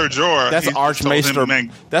 And Sir Jorah, that's Archmaester.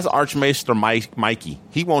 Man, that's Archmaester Mikey.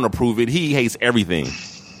 He won't approve it. He hates everything.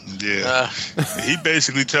 Yeah, he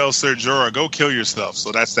basically tells Sir Jorah, "Go kill yourself."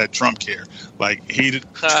 So that's that Trump care. Like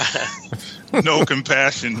no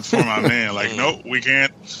compassion for my man. Like, nope, we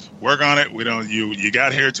can't work on it. We don't. You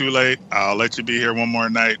got here too late. I'll let you be here one more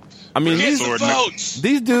night. I mean, these dudes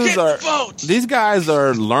these guys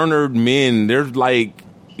are learned men. They're like,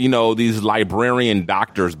 these librarian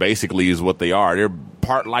doctors, basically, is what they are. They're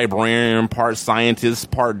part librarian, part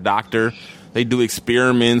scientist, part doctor. They do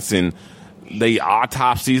experiments and they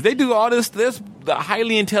autopsies. They do all this the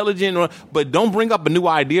highly intelligent, but don't bring up a new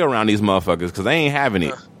idea around these motherfuckers because they ain't having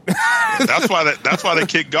it. That's why they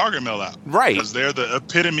kicked Gargamel out, right? Because they're the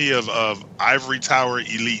epitome of ivory tower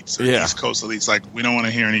elites, or East Coast elites. Like, we don't want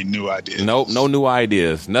to hear any new ideas. Nope, no new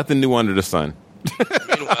ideas. Nothing new under the sun.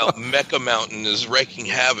 Meanwhile, Mecha Mountain is wreaking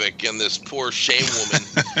havoc, and this poor shame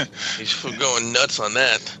woman, he's going nuts on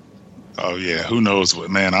that. Oh yeah, who knows what?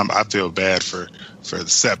 Man, I feel bad for the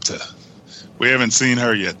Septa. We haven't seen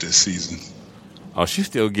her yet this season. Oh, she's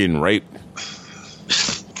still getting raped.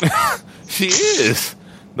 She is.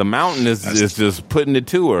 The mountain is just putting it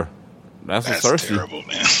to her. That's Cersei. Terrible,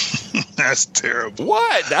 man. That's terrible.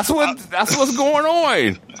 What? That's what's going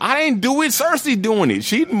on. I didn't do it. Cersei doing it.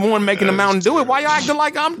 She the one making the mountain do it. Why you acting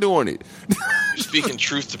like I'm doing it? You're speaking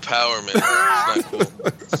truth to power, man. It's not cool.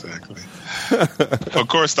 Exactly. Of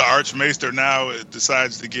course, the Archmaester now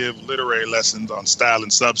decides to give literary lessons on style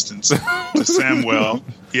and substance to Samwell.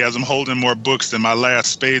 He has him holding more books than my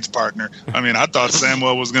last Spades partner. I mean, I thought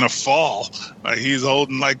Samwell was going to fall. Like, he's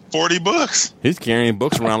holding like 40 books. He's carrying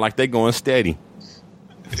books around like they going steady.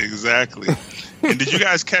 Exactly. And did you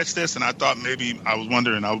guys catch this? And I thought maybe, I was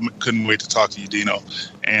wondering, I couldn't wait to talk to you, Dino.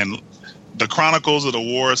 And the Chronicles of the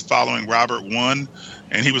Wars following Robert won.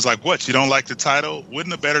 And he was like, "What? You don't like the title?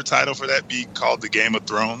 Wouldn't a better title for that be called The Game of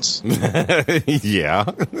Thrones?" Yeah.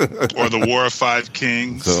 Or The War of Five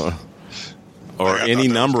Kings. Or any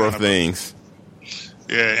number of things.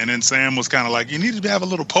 Yeah, and then Sam was kind of like, "You need to have a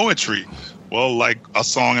little poetry." Well, like A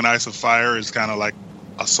Song in Ice of Fire is kind of like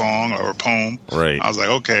a song or a poem. Right. I was like,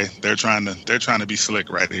 okay, they're trying to be slick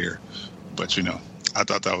right here. But I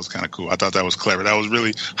thought that was kind of cool. I thought that was clever. That was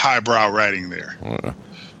really highbrow writing there.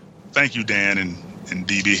 Thank you, Dan and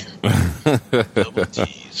DB. Double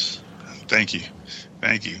T's. Thank you.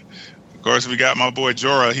 Of course, we got my boy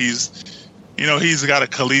Jorah. He's got a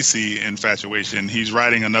Khaleesi infatuation. He's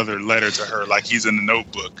writing another letter to her like he's in the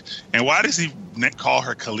Notebook. And why does he call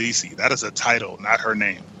her Khaleesi? That is a title, not her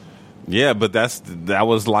name. Yeah, but that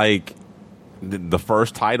was like the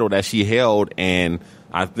first title that she held, and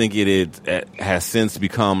I think it has since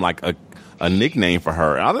become like a nickname for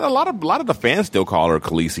her. A lot of the fans still call her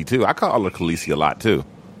Khaleesi too. I call her Khaleesi a lot too.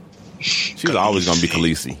 She's always going to be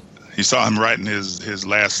Khaleesi. You saw him writing his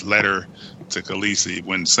last letter to Khaleesi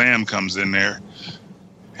when Sam comes in there,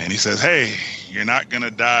 and he says, "Hey, you're not going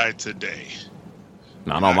to die today.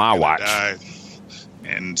 Not on my watch."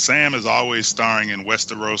 And Sam is always starring in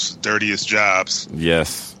Westeros' dirtiest jobs.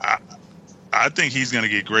 Yes, I think he's going to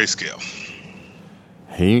get grayscale.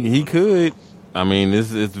 He could. I mean, it's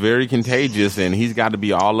very contagious, and he's got to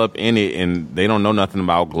be all up in it, and they don't know nothing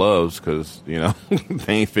about gloves because, they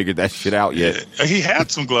ain't figured that shit out yet. Yeah, he had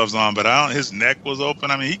some gloves on, but his neck was open.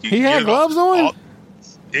 I mean, he had gloves on?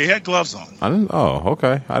 He had gloves on. I didn't. Oh,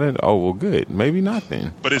 okay. I didn't. Oh, well, good. Maybe not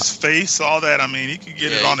then. But his face, all that, I mean, he could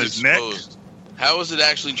get it on his neck. How is it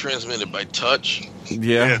actually transmitted? By touch?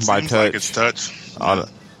 Yeah, it by seems touch. Like it's touch.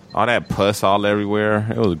 All that pus all everywhere.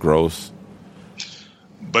 It was gross.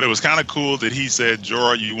 But it was kind of cool that he said,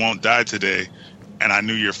 "Jorah, you won't die today." And I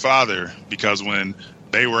knew your father because when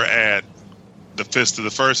they were at the Fist of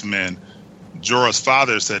the First Men, Jorah's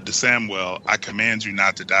father said to Samwell, "I command you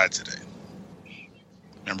not to die today."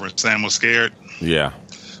 Remember Sam was scared? Yeah.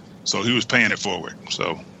 So he was paying it forward.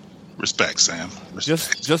 So respect, Sam.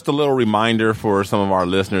 Respect. Just a little reminder for some of our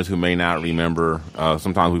listeners who may not remember.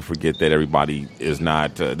 Sometimes we forget that everybody is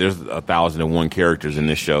not. There's 1,001 characters in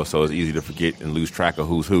this show, so it's easy to forget and lose track of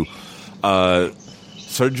who's who.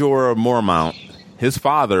 Sir Jorah Mormont, his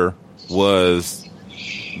father was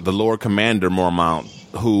the Lord Commander Mormont,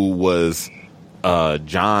 who was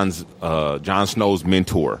Jon Snow's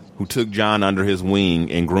mentor, who took Jon under his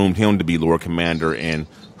wing and groomed him to be Lord Commander, and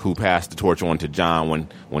who passed the torch on to Jon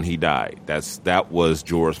when he died. That was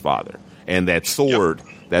Jorah's father. And that sword,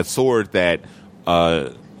 that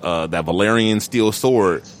Valerian steel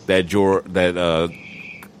sword that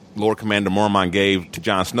Lord Commander Mormont gave to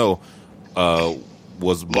Jon Snow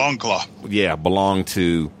was Longclaw. Yeah, belonged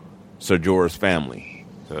to Sir Jorah's family.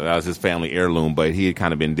 So that was his family heirloom, but he had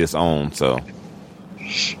kind of been disowned. So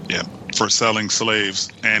yeah, for selling slaves,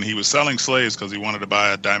 and he was selling slaves because he wanted to buy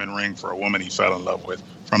a diamond ring for a woman he fell in love with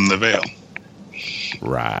from the Vale.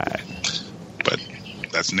 Right. But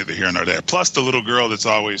that's neither here nor there. Plus, the little girl that's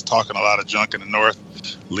always talking a lot of junk in the north,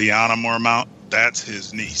 Lyanna Mormont, that's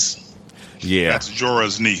his niece. Yeah. That's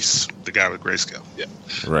Jorah's niece, the guy with grayscale. Yeah.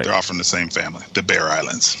 Right. They're all from the same family, the Bear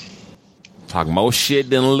Islands. Talk more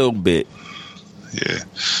shit than a little bit. Yeah.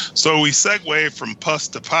 So we segue from pus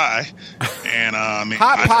to pie, and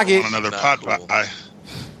Hot I Pocket. want another pot pie.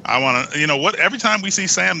 I want to, you know what? Every time we see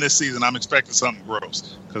Sam this season, I'm expecting something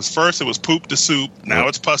gross. Because first it was poop to soup, now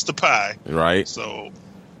it's pus to pie. Right. So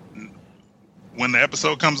when the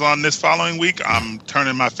episode comes on this following week, I'm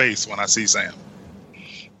turning my face when I see Sam.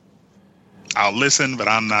 I'll listen, but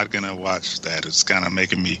I'm not gonna watch that. It's kind of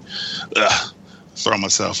making me throw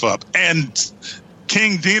myself up. And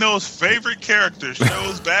King Dino's favorite character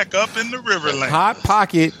shows back up in the Riverland. Hot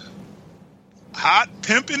Pocket. Hot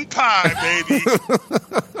pimpin' pie, baby.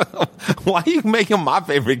 Why are you making my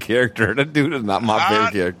favorite character? That dude is not my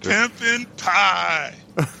favorite character. Hot pimpin' pie.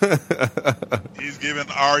 He's giving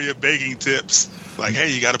Arya baking tips. Like,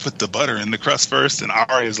 hey, you got to put the butter in the crust first. And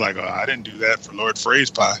Arya's like, oh, I didn't do that for Lord Frey's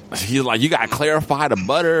pie. He's like, you got to clarify the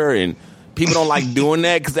butter, and people don't like doing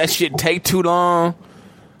that because that shit take too long.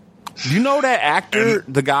 You know that actor,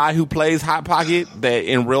 the guy who plays Hot Pocket, that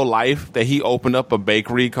in real life, that he opened up a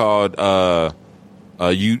bakery called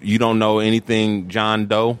You Don't Know Anything John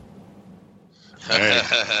Doe? Hey,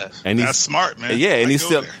 and that's smart, man. Yeah, and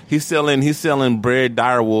he's selling bread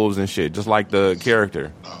dire wolves and shit, just like the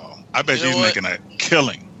character. Oh, I bet he's making a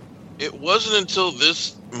killing. It wasn't until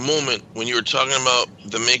this moment when you were talking about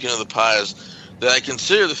the making of the pies that I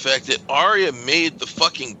consider the fact that Arya made the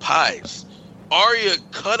fucking pies. Arya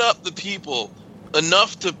cut up the people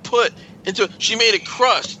enough to put into. She made a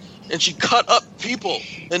crust and she cut up people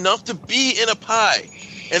enough to be in a pie,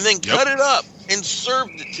 and then cut it up and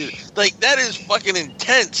served it to. Like, that is fucking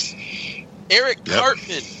intense. Eric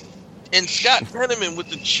Cartman and Scott Tenorman with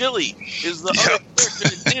the chili is the other person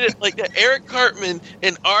that did it like that. Eric Cartman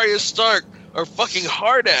and Arya Stark are fucking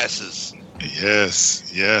hard asses.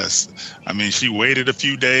 Yes. I mean, she waited a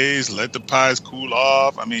few days, let the pies cool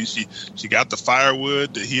off. I mean, she got the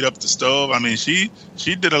firewood to heat up the stove. I mean, she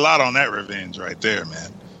did a lot on that revenge right there,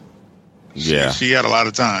 man. Yeah. She had a lot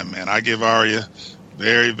of time, man. I give Arya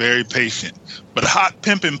very, very patient. But Hot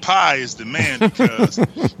Pimpin' Pie is the man because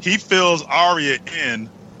he fills Arya in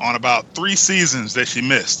on about 3 seasons that she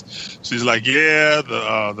missed. She's like,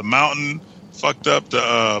 the mountain fucked up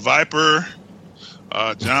the Viper.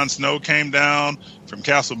 Jon Snow came down from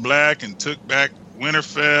Castle Black and took back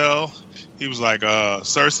Winterfell. He was like,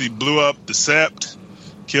 Cersei blew up the Sept,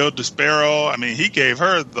 killed the Sparrow. I mean, he gave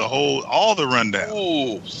her all the rundown.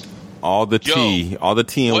 Ooh. All the tea in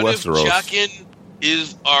Westeros. What if Jaqen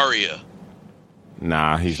is Arya?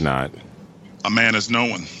 Nah, he's not. A man is no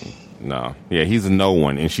one. No. Yeah, he's a no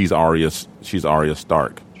one, and she's Arya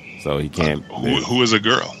Stark. So he can't. Who is a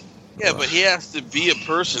girl? Yeah, but he has to be a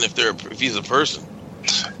person if he's a person.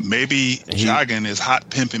 Maybe Jaqen is Hot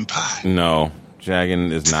Pimpin' Pie. No,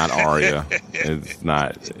 Jaqen is not Arya. It's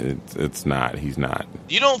not. It's not. He's not.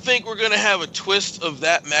 You don't think we're going to have a twist of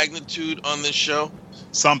that magnitude on this show?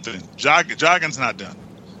 Something. Jaqen's not done.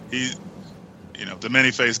 He, the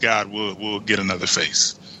many-faced God will get another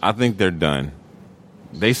face. I think they're done.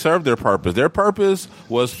 They served their purpose. Their purpose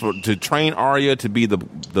was to train Arya to be the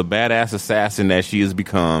badass assassin that she has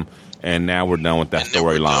become. And now we're done with that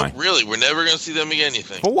storyline. Really, we're never going to see them again, you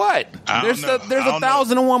think? For what? There's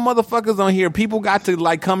 1,001 motherfuckers on here. People got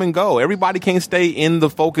to come and go. Everybody can't stay in the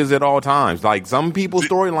focus at all times. Like, some people's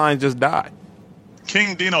storylines just die.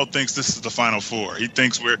 King Dino thinks this is the final 4. He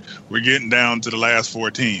thinks we're getting down to the last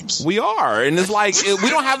 4 teams. We are, and it's like we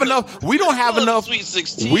don't have enough. We don't have enough. Sweet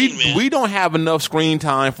 16, we don't have enough screen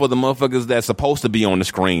time for the motherfuckers that's supposed to be on the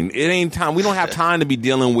screen. It ain't time. We don't have time to be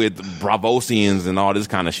dealing with Bravosians and all this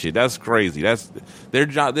kind of shit. That's crazy. That's their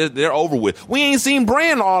job. They're over with. We ain't seen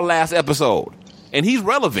Bran all last episode, and he's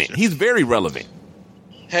relevant. He's very relevant.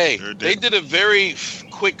 Hey, they did a very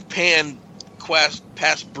quick pan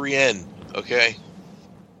past Brienne. Okay.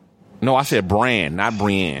 No, I said Bran, not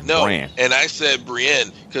Brienne. No, Bran. And I said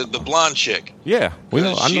Brienne because the blonde chick. Yeah, we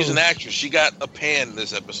know. She's an actress. She got a pan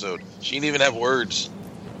this episode. She didn't even have words.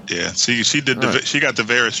 Yeah, she did. She got the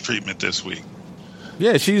Varys treatment this week.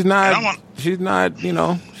 Yeah, she's not. She's not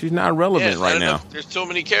relevant right now. There's so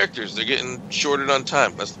many characters. They're getting shorted on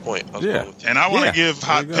time. That's the point. And I want to give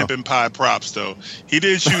Hot Pimpin' Pie props though. He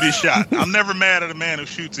did shoot his shot. I'm never mad at a man who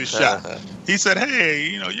shoots his shot. He said, "Hey,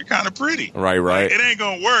 you're kind of pretty." Right. Like, it ain't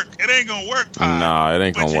gonna work. It ain't gonna work, Pie. Nah, it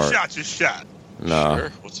ain't gonna work. But your shot's your shot. No. Sure.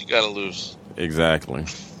 What's he got to lose? Exactly.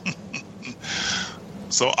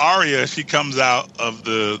 So Arya, she comes out of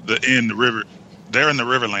the inn, the river. They're in the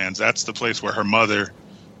Riverlands. That's the place where her mother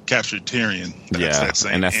captured Tyrion. That's that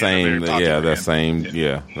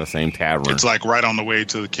same tavern. It's like right on the way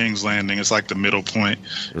to the King's Landing. It's like the middle point.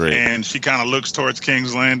 Right. And she kind of looks towards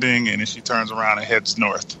King's Landing, and then she turns around and heads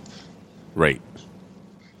north. Right.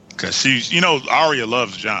 Because she's, Arya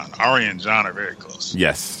loves Jon. Arya and Jon are very close.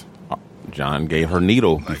 Yes. Jon gave her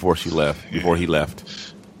needle before he left.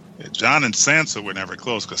 Yeah, Jon and Sansa were never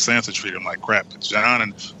close because Sansa treated him like crap. But Jon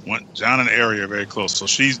and Arya are very close. So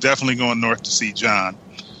she's definitely going north to see Jon.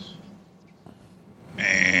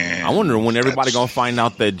 And I wonder when everybody gonna find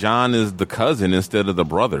out that Jon is the cousin instead of the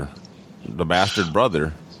brother, the bastard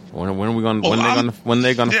brother. When are we gonna? When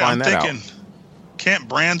they gonna find that out? Can't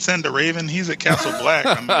Bran send a Raven? He's at Castle Black.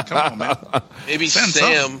 I mean, come on, man. Maybe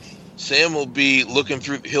Sam will be looking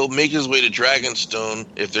through. He'll make his way to Dragonstone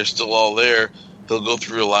if they're still all there. He'll go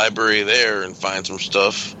through a library there and find some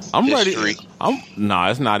stuff. Ready. No,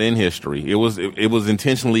 it's not in history. It was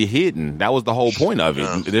intentionally hidden. That was the whole point of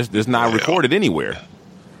it. It's not recorded anywhere.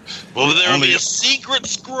 Well, there will be a secret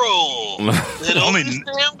scroll that only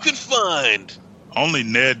Sam could find. Only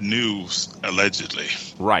Ned knew, allegedly.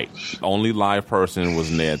 Right. Only live person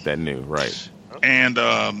was Ned that knew. Right. And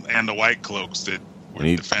the White Cloaks that were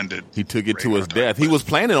defended. He took it to his death. He was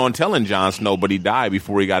planning on telling Jon Snow, but he died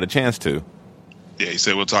before he got a chance to. Yeah, he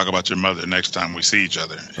said, we'll talk about your mother next time we see each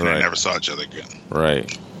other. And they never saw each other again.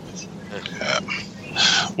 Right. Yeah.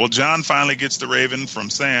 Well, Jon finally gets the Raven from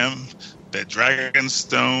Sam that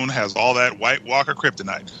Dragonstone has all that White Walker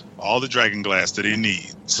kryptonite, all the dragon glass that he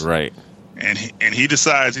needs. Right. And he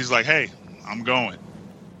decides, he's like, hey, I'm going.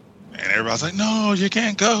 And everybody's like, no, you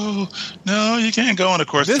can't go. No, you can't go. And, of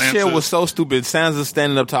course, this shit was so stupid. Sansa's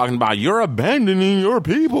standing up talking about, you're abandoning your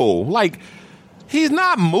people. Like, he's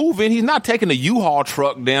not moving. He's not taking a U-Haul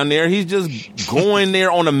truck down there. He's just going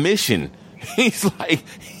there on a mission. He's like,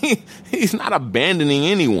 he's not abandoning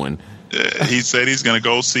anyone. He said he's going to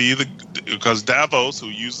go see because Davos, who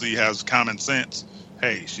usually has common sense,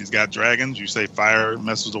 hey, she's got dragons. You say fire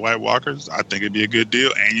messes with the White Walkers. I think it'd be a good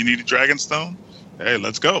deal. And you need a Dragonstone. Hey,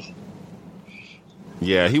 let's go.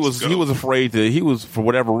 Yeah, he was afraid to. He was, for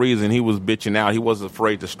whatever reason, he was bitching out. He wasn't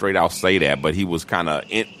afraid to straight out say that, but he was kind of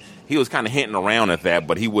hinting around at that,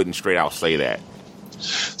 but he wouldn't straight out say that.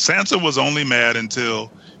 Sansa was only mad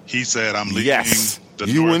until he said, "I'm leaving." Yes,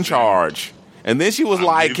 you in charge. And then she was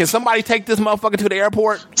like, "Can somebody take this motherfucker to the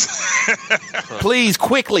airport? Please,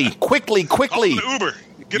 quickly!" The Uber.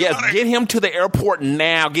 Get him to the airport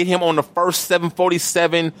now. Get him on the first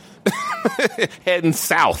 747 heading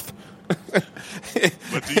south.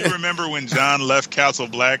 But do you remember when Jon left Castle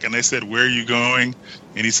Black and they said, "Where are you going?"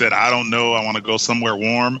 And he said, "I don't know. I want to go somewhere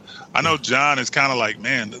warm." I know Jon is kind of like,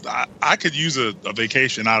 man, I could use a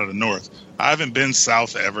vacation out of the north. I haven't been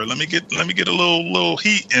south ever. Let me get a little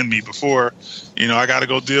heat in me before, I got to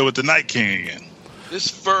go deal with the Night King again. This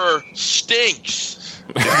fur stinks.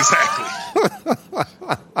 Exactly.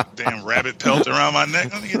 Damn rabbit pelt around my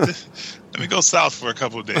neck. Let me go south for a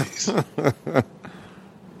couple of days.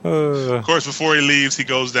 Of course, before he leaves, he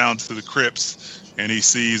goes down to the crypts and he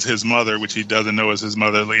sees his mother, which he doesn't know is his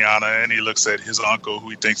mother, Lyanna, and he looks at his uncle, who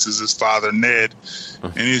he thinks is his father, Ned,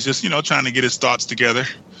 and he's just, trying to get his thoughts together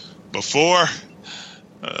before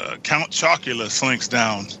Count Chocula slinks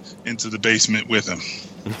down into the basement with him.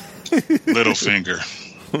 Littlefinger.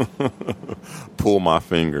 Pull my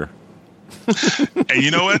finger. And you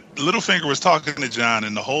know what? Littlefinger was talking to Jon,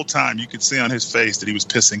 and the whole time you could see on his face that he was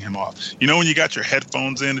pissing him off. You know when you got your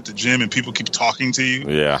headphones in at the gym and people keep talking to you?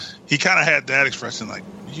 Yeah. He kind of had that expression like,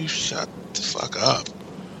 you shut the fuck up.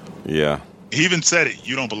 Yeah. He even said it,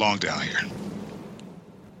 you don't belong down here.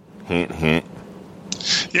 Hint, hint.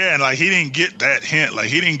 Yeah, and he didn't get that hint.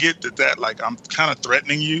 He didn't get that I'm kind of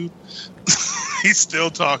threatening you. He's still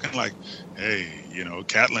talking like, hey,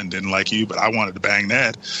 Catelyn didn't like you, but I wanted to bang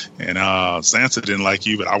that. And Sansa didn't like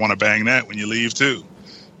you, but I want to bang that when you leave too.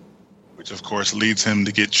 Which, of course, leads him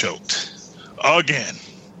to get choked. Again.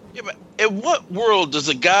 Yeah, but in what world does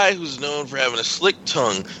a guy who's known for having a slick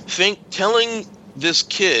tongue telling this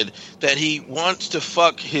kid that he wants to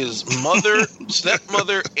fuck his mother,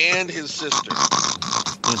 stepmother, and his sister?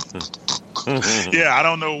 Yeah, I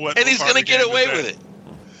don't know what. And he's going to get away with it.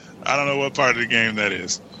 I don't know what part of the game that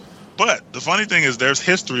is. But the funny thing is there's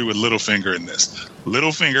history with Littlefinger in this.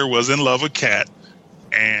 Littlefinger was in love with Cat,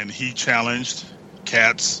 and he challenged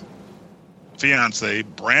Cat's fiancé,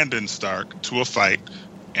 Brandon Stark, to a fight,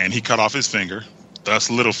 and he cut off his finger, thus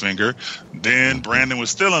Littlefinger. Then Brandon was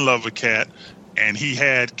still in love with Cat, and he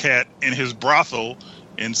had Cat in his brothel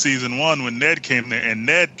in season 1 when Ned came there, and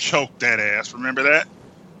Ned choked that ass. Remember that?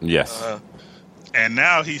 Yes. And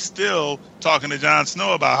now he's still talking to Jon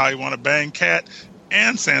Snow about how he want to bang Cat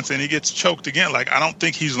and Sansa, and he gets choked again. Like, I don't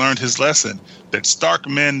think he's learned his lesson that Stark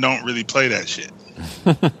men don't really play that shit.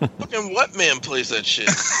 Fucking what man plays that shit?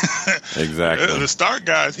 Exactly. The Stark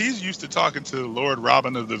guys, he's used to talking to Lord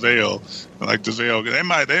Robin of the Vale, like the Vale.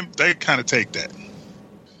 They kind of take that.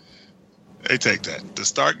 They take that. The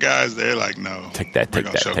Stark guys, they're like, no, take that, we're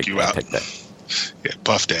gonna choke you out. Take that. Yeah,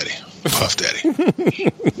 Puff Daddy.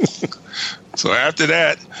 So after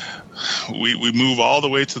that, we move all the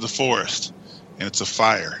way to the forest, and it's a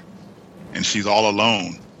fire, and she's all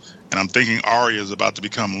alone. And I'm thinking Arya is about to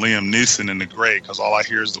become Liam Neeson in The Grey, because all I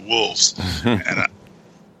hear is the wolves. And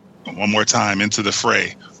one more time into the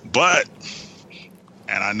fray.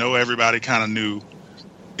 And I know everybody kind of knew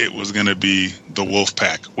it was going to be the Wolf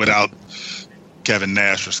Pack without Kevin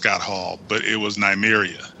Nash or Scott Hall, but it was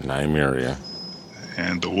Nymeria.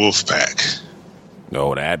 And the Wolf Pack.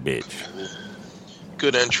 Oh, that bitch.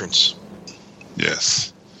 Good entrance.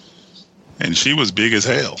 Yes. And she was big as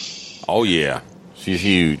hell. Oh, yeah. She's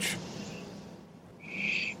huge.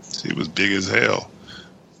 She was big as hell.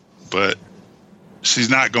 But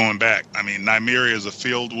she's not going back. I mean, Nymeria is a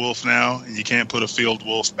field wolf now, and you can't put a field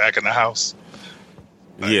wolf back in the house.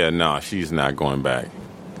 No, she's not going back.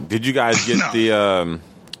 Did you guys get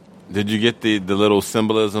did you get the little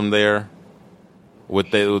symbolism there?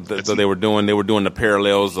 What they were doing? They were doing the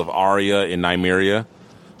parallels of Arya and Nymeria.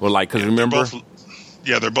 Well, like, because remember?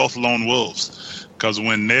 They're both lone wolves. Because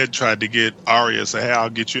when Ned tried to get Arya, say, hey,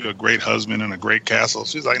 I'll get you a great husband and a great castle,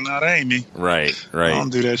 she's like, no, that ain't me. Right. I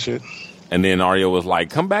don't do that shit. And then Arya was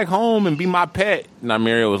like, come back home and be my pet.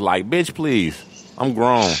 Nymeria was like, bitch, please. I'm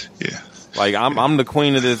grown. Yeah. Like, I'm the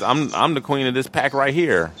queen of this. I'm the queen of this pack right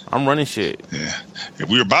here. I'm running shit. Yeah. If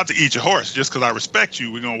we were about to eat your horse, just because I respect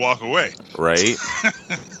you, we're going to walk away. Right.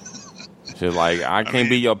 She's like, I can't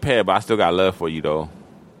be your pet, but I still got love for you, though.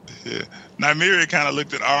 Yeah. Nymeria kind of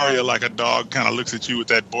looked at Arya like a dog kind of looks at you with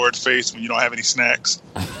that bored face when you don't have any snacks.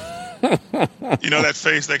 You know that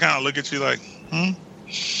face? They kind of look at you like,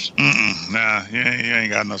 nah, you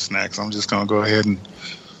ain't got no snacks. I'm just going to go ahead and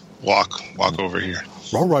walk over here.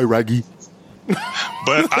 All right, Raggy.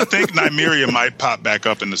 But I think Nymeria might pop back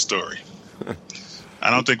up in the story. I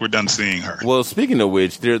don't think we're done seeing her. Well, speaking of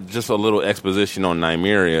which, there's just a little exposition on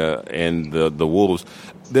Nymeria and the wolves.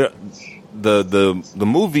 The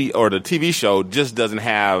movie or the TV show just doesn't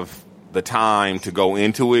have the time to go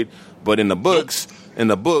into it. But in the books,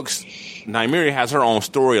 Nymeria has her own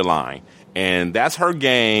storyline, and that's her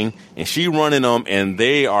gang, and she running them, and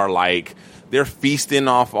they are like, they're feasting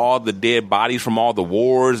off all the dead bodies from all the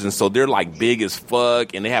wars, and so they're like big as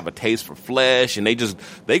fuck, and they have a taste for flesh, and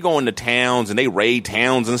they go into towns and they raid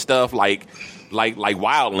towns and stuff like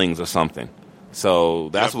wildlings or something. So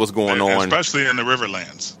that's what's going on, especially in the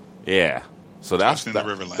Riverlands. Yeah. So that's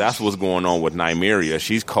what's going on with Nymeria.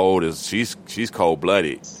 She's cold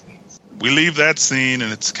blooded. We leave that scene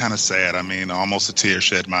and it's kind of sad. I mean, almost a tear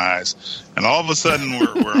shed my eyes. And all of a sudden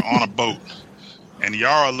we're on a boat. And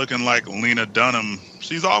Yara looking like Lena Dunham.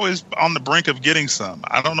 She's always on the brink of getting some.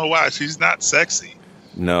 I don't know why. She's not sexy.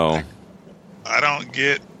 No. I don't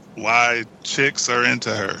get why chicks are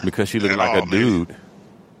into her. Because she looked like a dude.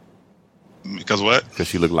 Because what? Because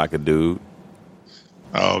she looked like a dude.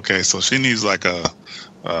 Oh, okay. So she needs like a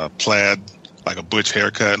plaid, like a butch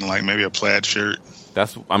haircut and like maybe a plaid shirt.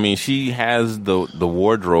 She has the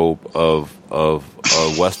wardrobe of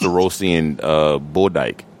Westerosian bull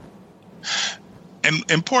dyke.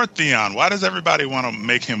 And poor Theon, why does everybody want to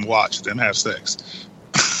make him watch them have sex?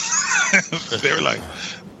 They're like,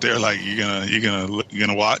 you're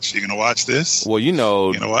gonna watch this? Well, you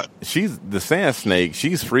know what? She's the Sand Snake.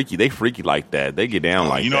 She's freaky. They freaky like that. They get down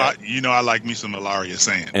like that. I like me some Ilaria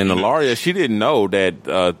Sand. And Ilaria, she didn't know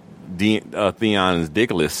that Theon is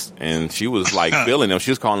dickless, and she was like feeling him.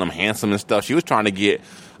 She was calling him handsome and stuff. She was trying to get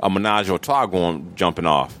a menage a trois jumping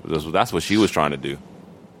off. That's what she was trying to do.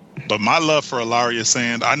 But my love for Ilaria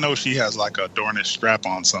Sand, I know she has like a Dornish strap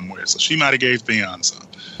on somewhere, so she might have gave Theon some.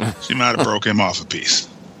 She might have broke him off a piece.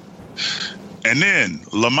 And then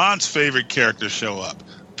Lamont's favorite characters show up,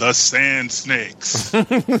 the Sand Snakes. I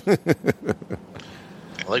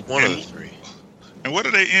like one of the three. And what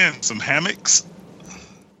are they in? Some hammocks?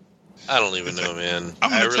 I don't even know, man. I'm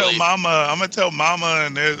gonna tell Mama,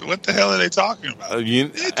 and what the hell are they talking about? They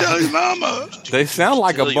tell your Mama. They sound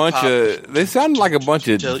like a bunch of. They sound like a bunch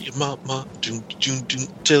of. Tell your mama,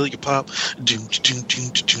 tell your pop,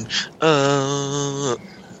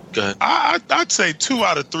 Go ahead. I'd say 2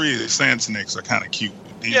 out of 3 of the Sand Snakes are kind of cute.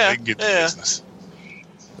 They can get the business.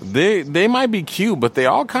 They might be cute, but they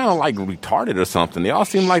all kind of like retarded or something. They all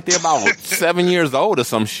seem like they're about 7 years old or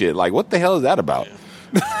some shit. Like, what the hell is that about?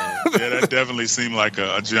 Yeah, that definitely seemed like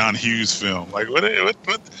a John Hughes film. Like, what?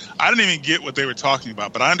 I didn't even get what they were talking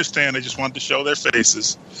about, but I understand they just wanted to show their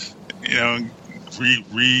faces,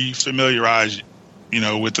 re-familiarize,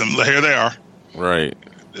 with them. Here they are. Right.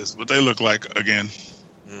 This is what they look like again.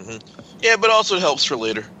 Mm-hmm. Yeah, but also it helps for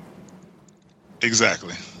later.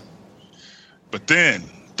 Exactly. But then,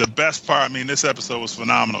 the best part, this episode was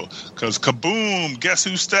phenomenal. Because kaboom, guess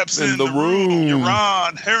who steps in the room?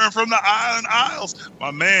 Euron, Heron from the Island Isles.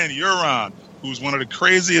 My man, Euron, who's one of the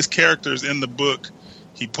craziest characters in the book.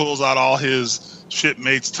 He pulls out all his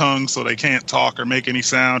shipmates' tongues so they can't talk or make any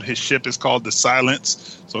sound. His ship is called the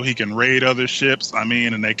Silence, so he can raid other ships.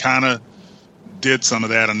 And they kind of did some of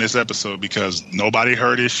that in this episode because nobody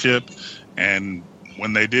heard his ship. And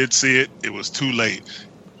when they did see it, it was too late.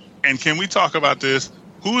 And can we talk about this?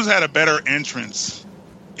 Who's had a better entrance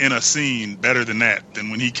in a scene better than that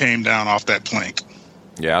than when he came down off that plank?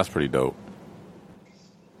 Yeah, that's pretty dope.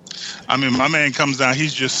 My man comes down,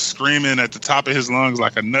 he's just screaming at the top of his lungs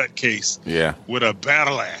like a nutcase. Yeah. With a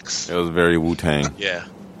battle axe. It was very Wu-Tang. Yeah.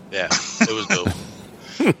 It was dope.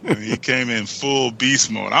 And he came in full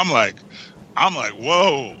beast mode. I'm like,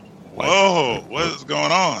 whoa, what is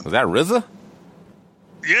going on? Was that RZA?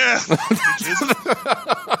 Yeah.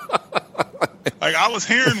 Like, I was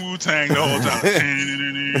hearing Wu-Tang the whole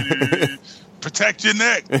time. Protect your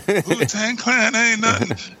neck. Wu-Tang Clan ain't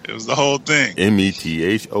nothing. It was the whole thing.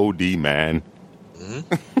 METHOD, man.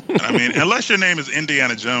 Mm-hmm. Unless your name is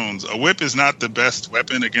Indiana Jones, a whip is not the best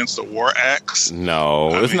weapon against a war axe.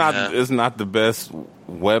 No, it's not. Yeah. It's not the best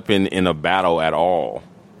weapon in a battle at all.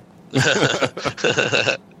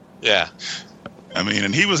 Yeah.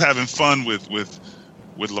 And he was having fun with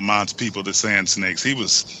Lamont's people, the Sand Snakes. He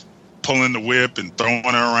was pulling the whip and throwing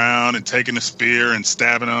it around and taking the spear and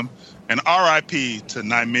stabbing them. And R.I.P. to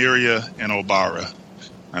Nymeria and Obara.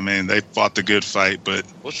 They fought the good fight, but...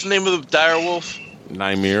 What's the name of the dire wolf?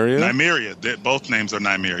 Nymeria? Nymeria. Both names are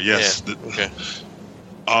Nymeria, yes. Yeah. Okay.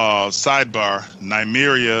 Sidebar,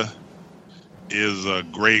 Nymeria is a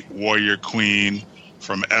great warrior queen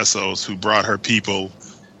from Essos who brought her people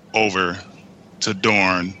over to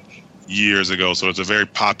Dorne years ago. So it's a very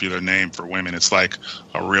popular name for women. It's like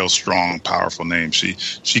a real strong, powerful name. She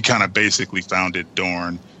kind of basically founded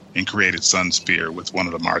Dorne and created Sunspear with one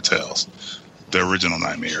of the Martells, the original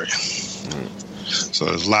Nymeria. So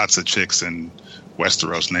there's lots of chicks in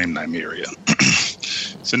Westeros named Nymeria.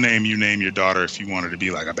 It's a name you name your daughter if you want her to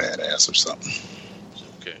be like a badass or something.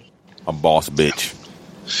 Okay. A boss bitch. Yeah.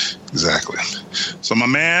 Exactly. So my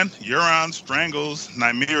man, Euron strangles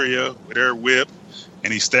Nymeria with her whip,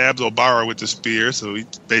 and he stabs Obara with the spear, so he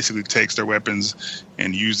basically takes their weapons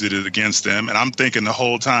and uses it against them. And I'm thinking the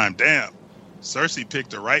whole time, damn, Cersei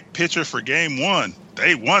picked the right pitcher for game one.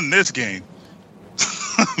 They won this game.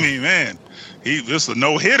 Man, this is a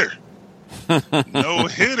no-hitter.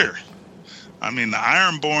 No-hitter. The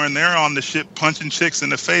Ironborn, they're on the ship punching chicks in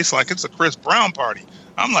the face like it's a Chris Brown party.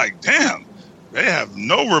 I'm like, damn, they have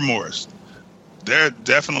no remorse. They're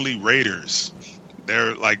definitely raiders.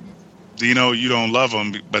 They're like, you don't love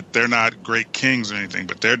them, but they're not great kings or anything.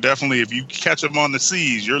 But they're definitely, if you catch them on the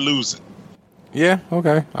seas, you're losing. Yeah,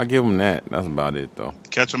 okay. I'll give them that. That's about it, though.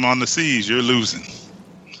 Catch them on the seas, you're losing.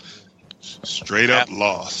 Straight up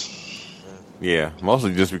loss. Yeah,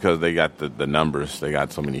 mostly just because they got the numbers. They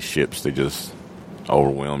got so many ships, they just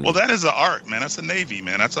overwhelm you. Well, that is an art, man. That's a navy,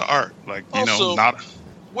 man. That's an art. Like, also,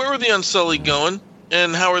 where are the Unsullied going,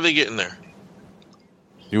 and how are they getting there?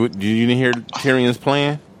 You didn't hear Tyrion's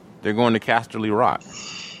plan? They're going to Casterly Rock.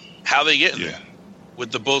 How they getting there? Yeah.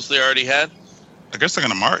 With the boats they already had? I guess they're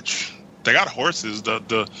going to march. They got horses. The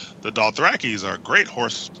Dothrakis are great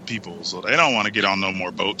horse people, so they don't want to get on no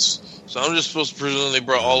more boats. So I'm just supposed to presume they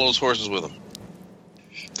brought all those horses with them.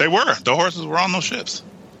 They were. The horses were on those ships.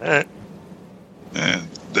 All right. And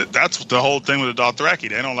that's the whole thing with the Dothraki.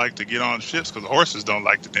 They don't like to get on ships because the horses don't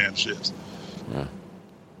like the damn ships. Yeah.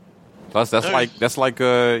 Plus, that's like when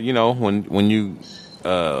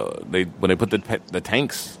they put the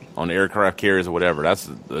tanks on the aircraft carriers or whatever. That's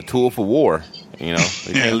a tool for war. You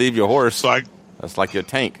can't leave your horse. So that's like your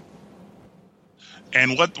tank.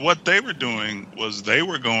 And what they were doing was they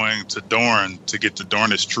were going to Dorne to get the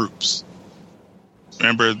Dornish troops.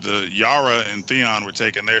 Remember, the Yara and Theon were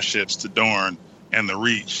taking their ships to Dorne and the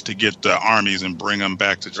Reach to get the armies and bring them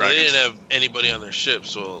back to Dragonstone. They didn't have anybody on their ships,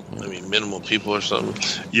 so minimal people or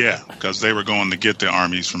something. Yeah, because they were going to get the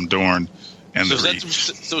armies from Dorne and the Reach.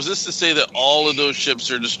 So is this to say that all of those ships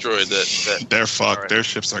are destroyed? That they're fucked. Right. Their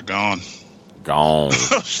ships are gone. Gone.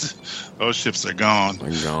 Those ships are gone.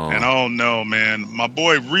 They're gone. And oh no, man, my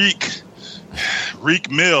boy Reek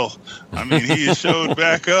Mill. I mean, he showed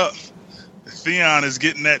back up. Theon is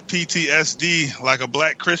getting that PTSD like a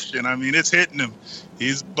black Christian. I mean, it's hitting him.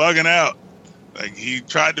 He's bugging out. Like, he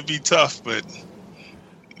tried to be tough, but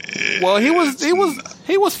well, he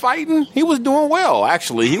was fighting. He was doing well,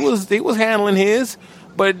 actually. He was handling his,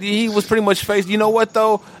 but he was pretty much faced. You know what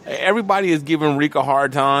though? Everybody is giving Reek a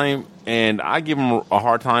hard time, and I give him a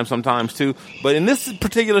hard time sometimes too. But in this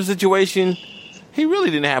particular situation, he really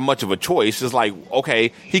didn't have much of a choice. It's like,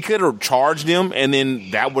 okay, he could have charged him, and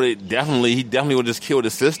then that would definitely would just killed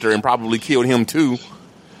his sister and probably killed him too.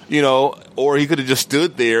 You know, or he could have just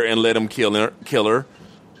stood there and let him kill her.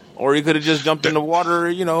 Or he could have just jumped in the water.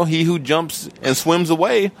 You know, he who jumps and swims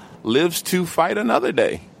away lives to fight another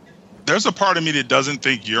day. There's a part of me that doesn't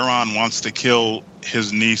think Euron wants to kill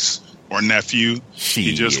his niece or nephew. Shit.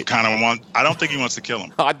 He just kind of I don't think he wants to kill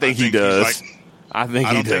him. I think he does. I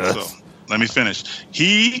don't think so. Let me finish.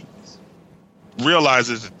 He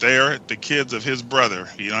realizes that they're the kids of his brother.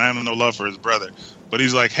 He don't have no love for his brother. But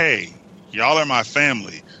he's like, hey, y'all are my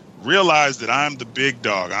family. Realize that I'm the big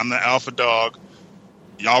dog. I'm the alpha dog.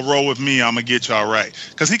 Y'all roll with me. I'm going to get y'all right.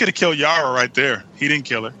 Because he could have killed Yara right there. He didn't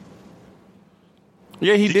kill her.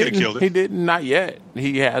 Yeah, he didn't. He didn't. Not yet.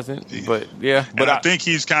 He hasn't. But, yeah. But I think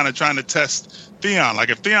he's kind of trying to test Theon. Like,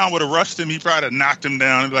 if Theon would have rushed him, he probably have knocked him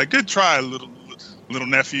down and be like, good try, little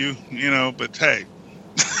nephew. You know, but hey,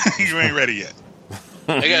 you ain't ready yet.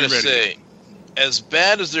 I got to say, as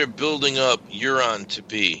bad as they're building up Euron to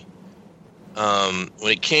be,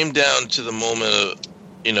 when it came down to the moment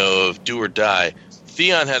of do or die,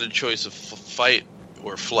 Theon had a choice of fight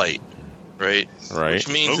or flight, right? Right. Which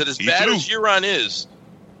means that as bad as Euron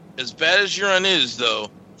is, though,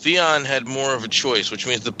 Theon had more of a choice, which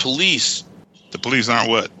means the police aren't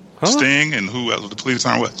what? Huh? Sting and who else? The police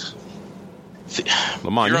aren't what?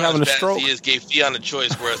 Lamont, you're having a stroke. He gave Theon a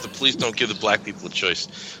choice, whereas the police don't give the black people a choice.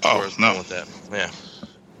 Oh, no. With that. Yeah.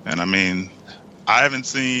 And I mean, I haven't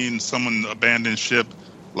seen someone abandon ship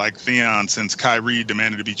like Theon since Kyrie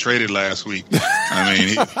demanded to be traded last week.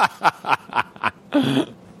 I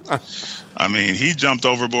mean, he jumped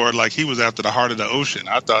overboard like he was after the heart of the ocean.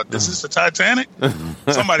 I thought, this is the Titanic?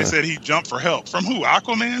 Somebody said he jumped for help. From who?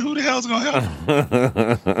 Aquaman? Who the hell's going to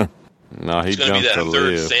help? No, he jumped to live. It's going to be that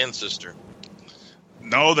third Sand Sister.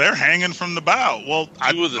 No, they're hanging from the bow. Well,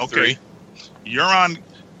 two of the three.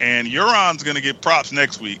 Euron's going to get props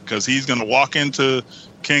next week because he's going to walk into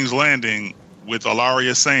King's Landing with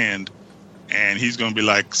Alaria Sand, and he's going to be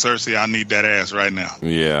like, Cersei, I need that ass right now.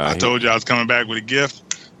 Yeah. I told you I was coming back with a gift.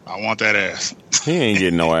 I want that ass. He ain't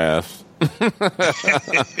getting no ass. He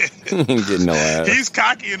ain't getting no ass. He's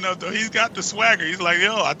cocky enough, though. He's got the swagger. He's like,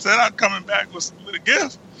 yo, I said I'm coming back with a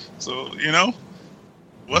gift. So,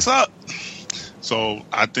 what's up? So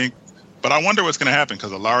I think, but I wonder what's going to happen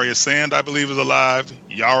because Alaria Sand, I believe, is alive.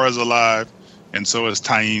 Yara's alive, and so is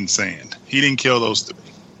Tyene Sand. He didn't kill those three.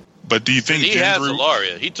 But do you think he has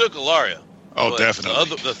Alaria? He took Alaria. Oh,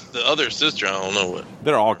 definitely. The other sister, I don't know what.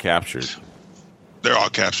 They're all captured. They're all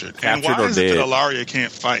captured. And why is it that Alaria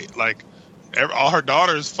can't fight? Like, all her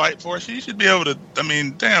daughters fight for her. She should be able to. I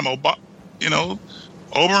mean, damn,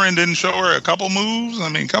 Oberyn didn't show her a couple moves. I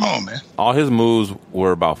mean, come on, man. All his moves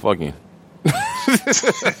were about fucking. He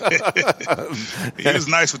was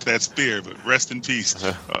nice with that spear, but rest in peace,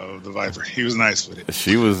 the Viper. He was nice with it.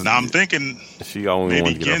 She was. Now I'm thinking she only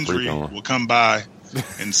maybe Gendry will come by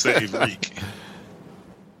and save Reek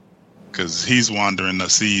because he's wandering the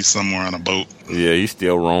seas somewhere on a boat. Yeah, he's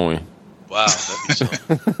still rowing. Wow,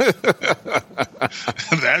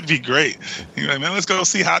 that'd be great. He's like, man, let's go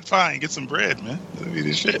see Hot Pie and get some bread, man. That'd be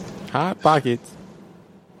the shit. Hot Pockets.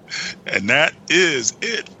 And that is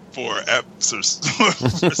it for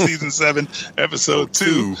season 7, episode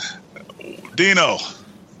 2. Dino.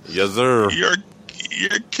 Yes, sir. Your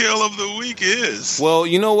kill of the week is. Well,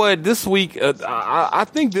 you know what? This week, I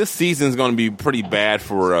think this season is going to be pretty bad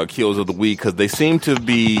for kills of the week because they seem to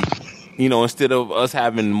be, instead of us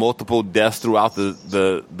having multiple deaths throughout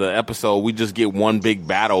the episode, we just get one big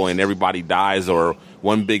battle and everybody dies or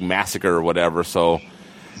one big massacre or whatever. So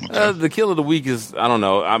the kill of the week is, I don't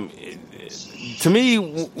know. To me,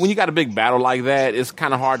 when you got a big battle like that, it's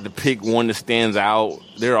kind of hard to pick one that stands out.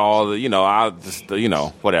 They're all,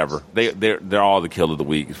 whatever. They're all the kill of the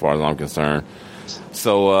week as far as I'm concerned.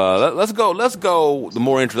 So let's go. Let's go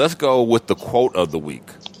with the quote of the week.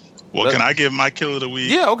 Well, can I give my kill of the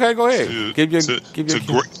week? Yeah, okay, go ahead.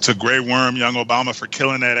 To Grey Worm, Young Obama for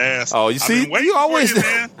killing that ass. Oh, you see, you always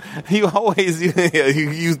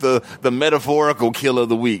use the metaphorical kill of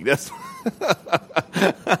the week. That's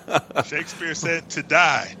Shakespeare said to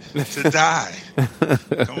die. To die.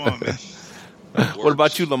 Come on, man. What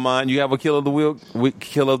about you, Lamont? You have a kill of the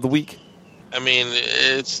week? I mean,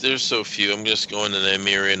 there's so few. I'm just going to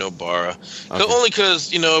Nymeria and Obara. Okay. Only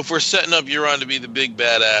because, if we're setting up Euron to be the big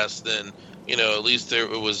badass, then, at least it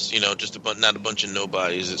was, just not a bunch of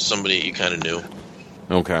nobodies. It's somebody you kind of knew.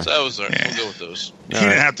 Okay. So we'll go with those. He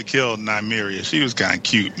didn't have to kill Nymeria. She was kind of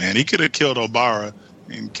cute, man. He could have killed Obara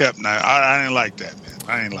and kept Nymeria. I didn't like that, man.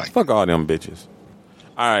 I ain't like Fuck all them bitches.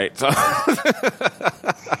 All right.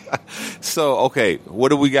 So, okay. What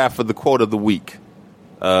do we got for the quote of the week?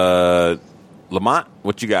 Lamont,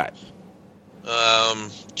 what you got? I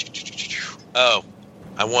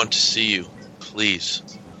want to see you, please.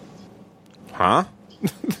 Huh?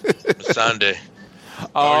 Sunday.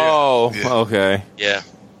 Oh, yeah. Okay. Yeah.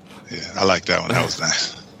 Yeah, I like that one. That was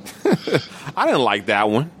nice. I didn't like that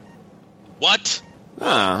one. What?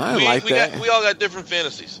 Nah, I didn't like that. We all got different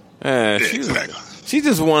fantasies. Yeah, exactly. She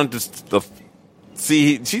just wanted to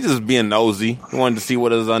see. She's just being nosy. She wanted to see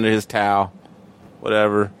what is under his towel,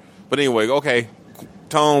 whatever. But anyway, okay.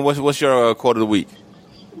 Tone, what's your quote of the week?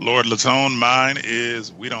 Lord Latone, mine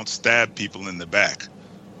is, we don't stab people in the back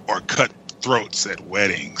or cut throats at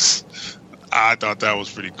weddings. I thought that was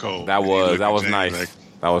pretty cool. That was nice.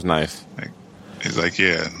 That was nice. He's like,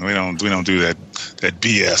 yeah, we don't do that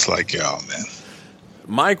BS like y'all, man.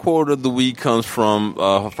 My quote of the week comes from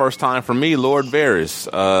first time for me, Lord Varys.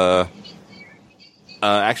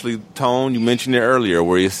 Actually, Tone, you mentioned it earlier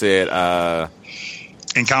where you said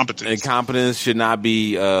incompetence should not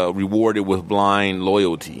be rewarded with blind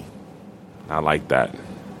loyalty. I like that.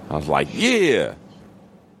 I was like, yeah,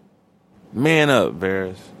 man up,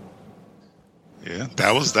 Varys. Yeah,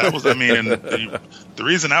 that was. I mean, and the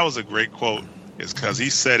reason that was a great quote is because he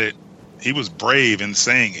said it. He was brave in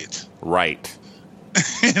saying it. Right.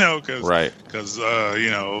 Because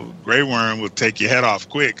Grey Worm would take your head off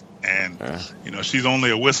quick, and she's only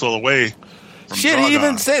a whistle away. Shit, he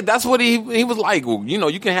even said that's what he was like. Well,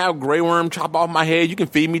 you can have Grey Worm chop off my head. You can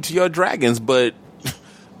feed me to your dragons, but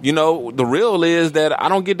the real is that I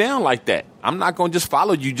don't get down like that. I'm not gonna just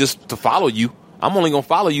follow you just to follow you. I'm only gonna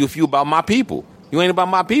follow you if you about my people. You ain't about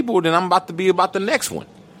my people, then I'm about to be about the next one.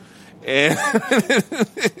 And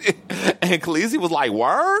and Khaleesi was like,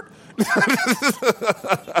 "Word."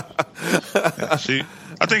 I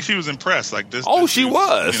think she was impressed. Like this. Oh, she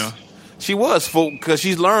was. She was, because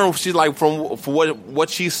she's learned. She's like for what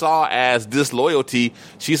she saw as disloyalty.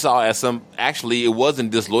 She saw as some. Actually, it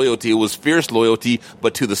wasn't disloyalty. It was fierce loyalty,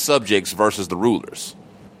 but to the subjects versus the rulers.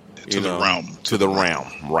 To the realm. To the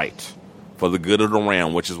realm, right? For the good of the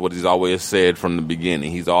realm, which is what he's always said from the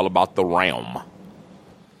beginning. He's all about the realm.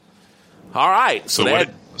 All right. So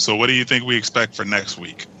what do you think we expect for next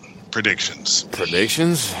week? Predictions.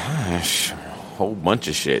 Whole bunch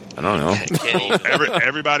of shit. I don't know.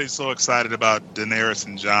 Everybody's so excited about Daenerys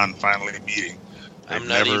and Jon finally meeting. I'm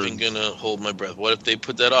not even going to hold my breath. What if they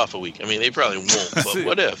put that off a week? I mean, they probably won't, but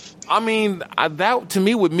what if? I mean, that to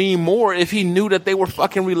me would mean more if he knew that they were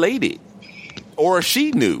fucking related. Or if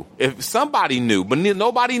she knew. If somebody knew, but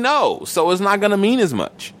nobody knows. So it's not going to mean as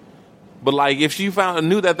much. But like if she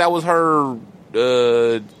knew that was her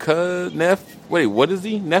wait, what is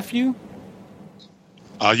he? Nephew?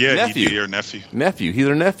 Yeah, nephew. He's her nephew. Nephew. He's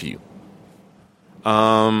her nephew.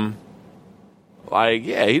 Like,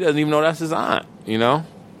 yeah, he doesn't even know that's his aunt,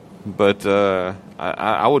 But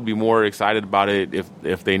I would be more excited about it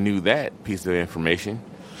if they knew that piece of information.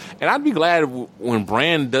 And I'd be glad when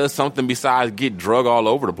Bran does something besides get drug all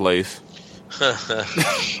over the place.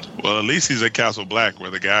 Well, at least he's at Castle Black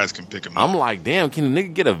where the guys can pick him up. I'm like, damn, can a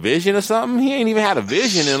nigga get a vision or something? He ain't even had a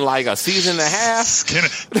vision in like a season and a half. Can a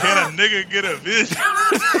nigga get a vision?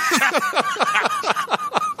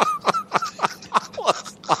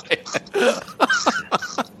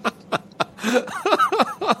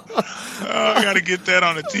 I gotta get that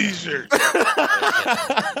on a t-shirt.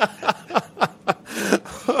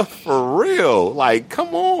 For real. Like,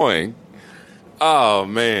 come on. Oh,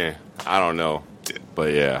 man. I don't know.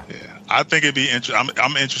 But, yeah. I think it'd be interesting.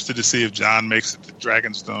 I'm interested to see if Jon makes it to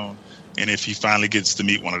Dragonstone and if he finally gets to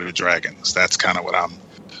meet one of the dragons. That's kind of what I'm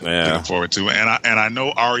looking forward to. And I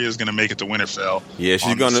know Arya's going to make it to Winterfell. Yeah,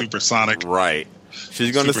 she's going to supersonic. Right.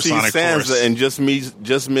 She's going to see Sansa and just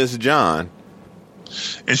miss Jon.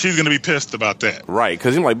 And she's going to be pissed about that. Right,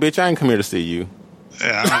 because you're like, bitch, I ain't come here to see you.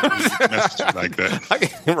 Yeah, I don't really mess with you like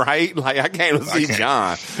that. Right? Like, I came to see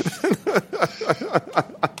Jon.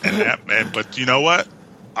 But you know what?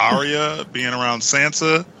 Arya being around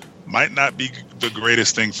Sansa might not be the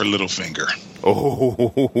greatest thing for Littlefinger.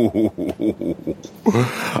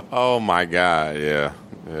 Oh my God, yeah.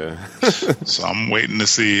 Yeah. So I'm waiting to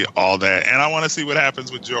see all that, and I want to see what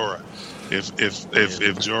happens with Jorah. If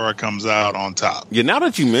Jorah comes out on top. Yeah, now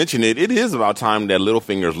that you mention it, it is about time that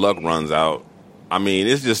Littlefinger's luck runs out. I mean,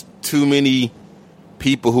 it's just too many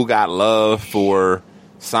people who got love for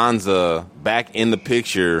Sansa back in the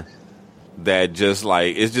picture that just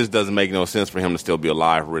like it just doesn't make no sense for him to still be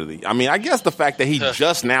alive, really. I mean, I guess the fact that he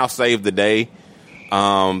just now saved the day,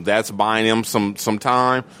 that's buying him some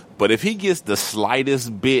time. But if he gets the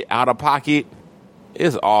slightest bit out of pocket,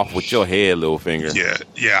 it's off with your head, Littlefinger.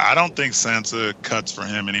 Yeah. I don't think Sansa cuts for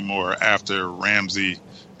him anymore after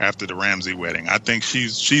the Ramsay wedding. I think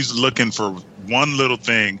she's looking for one little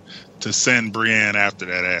thing to send Brienne after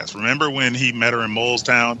that ass. Remember when he met her in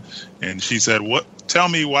Molestown and she said, "What? Tell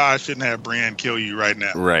me why I shouldn't have Brienne kill you right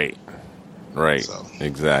now." Right. So.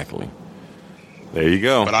 Exactly. There you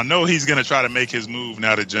go. But I know he's going to try to make his move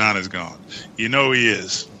now that Jon is gone. You know he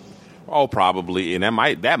is. Oh, probably, and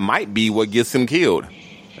that might be what gets him killed.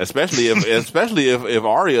 Especially if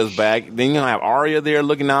Arya's back, then you'll have Arya there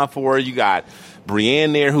looking out for her. You got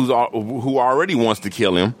Brienne there who already wants to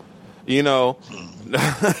kill him. You know.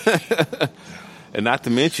 And not to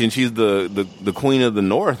mention, she's the queen of the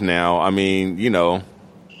North now. I mean, you know,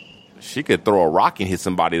 she could throw a rock and hit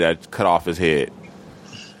somebody that cut off his head.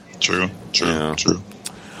 True. Yeah.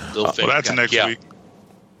 Well, that's next week.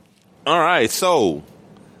 All right, so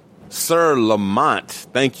Sir Lamont,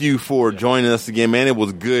 thank you for joining us again, man. It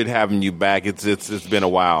was good having you back. It's been a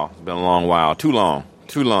while. It's been a long while. Too long.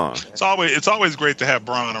 It's always great to have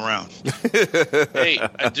Braun around. Hey,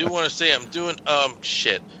 I do want to say I'm doing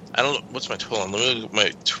shit. I don't know what's my Hold on, let me look at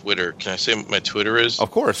my Twitter. Can I say what my Twitter is?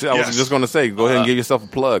 Of course. I was just going to say, go ahead and give yourself a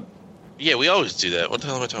plug. Yeah, we always do that. What the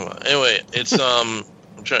hell am I talking about? Anyway, it's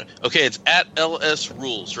it's at LS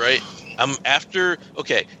Rules, right?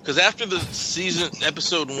 Because after the season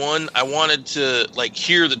episode 1, I wanted to like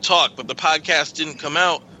hear the talk, but the podcast didn't come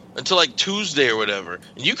out until like Tuesday or whatever.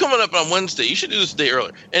 And you coming up on Wednesday, you should do this a day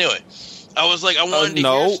earlier. Anyway, I was like, I wanted to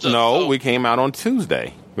hear stuff. No, we came out on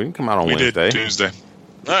Tuesday. We didn't come out on Wednesday. We did Tuesday.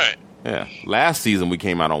 All right. Yeah. Last season we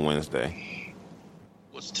came out on Wednesday.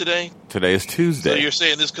 What's today? Today is Tuesday. So you're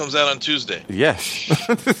saying this comes out on Tuesday? Yes.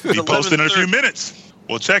 He posted in a few minutes.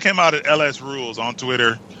 Well, check him out at LS Rules on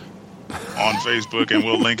Twitter, on Facebook, and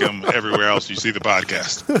we'll link him everywhere else you see the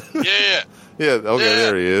podcast. Yeah. Yeah. Okay. Yeah.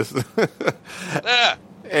 There he is. Yeah.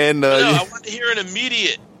 And I want to hear an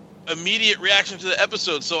immediate reaction to the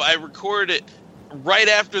episode, so I recorded it right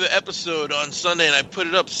after the episode on Sunday, and I put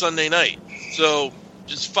it up Sunday night. So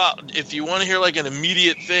just if you want to hear like an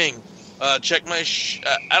immediate thing, check my.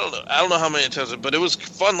 I don't know how many times, but it was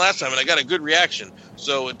fun last time, and I got a good reaction.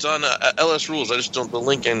 So it's on LS Rules. I just don't. The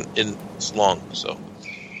link in it's long. So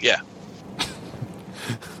yeah.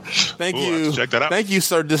 Thank you. Check that out. Thank you,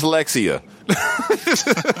 Sir Dyslexia.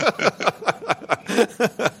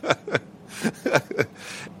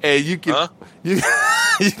 And you can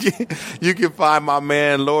you can find my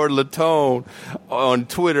man Lord Latone on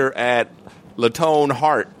Twitter at Latone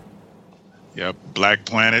Heart. Yep, Black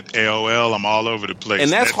Planet, AOL. I'm all over the place.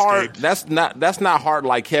 And that's Hart. That's not Hart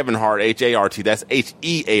like Kevin Hart, HART. That's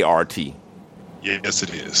HEART. Yes,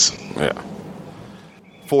 it is. Yeah.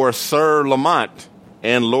 For Sir Lamont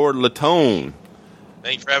and Lord Latone.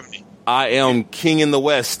 Thanks for having me. I am King in the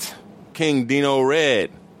West, King Dino Red.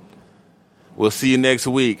 We'll see you next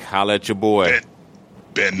week. Holla at your boy.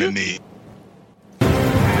 Bend the knee.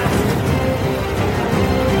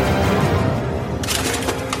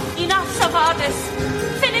 Enough of all this.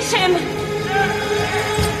 Finish him.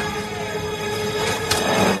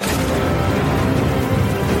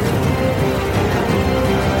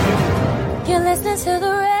 You're listening to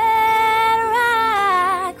the Red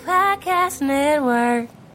Rock Podcast Network.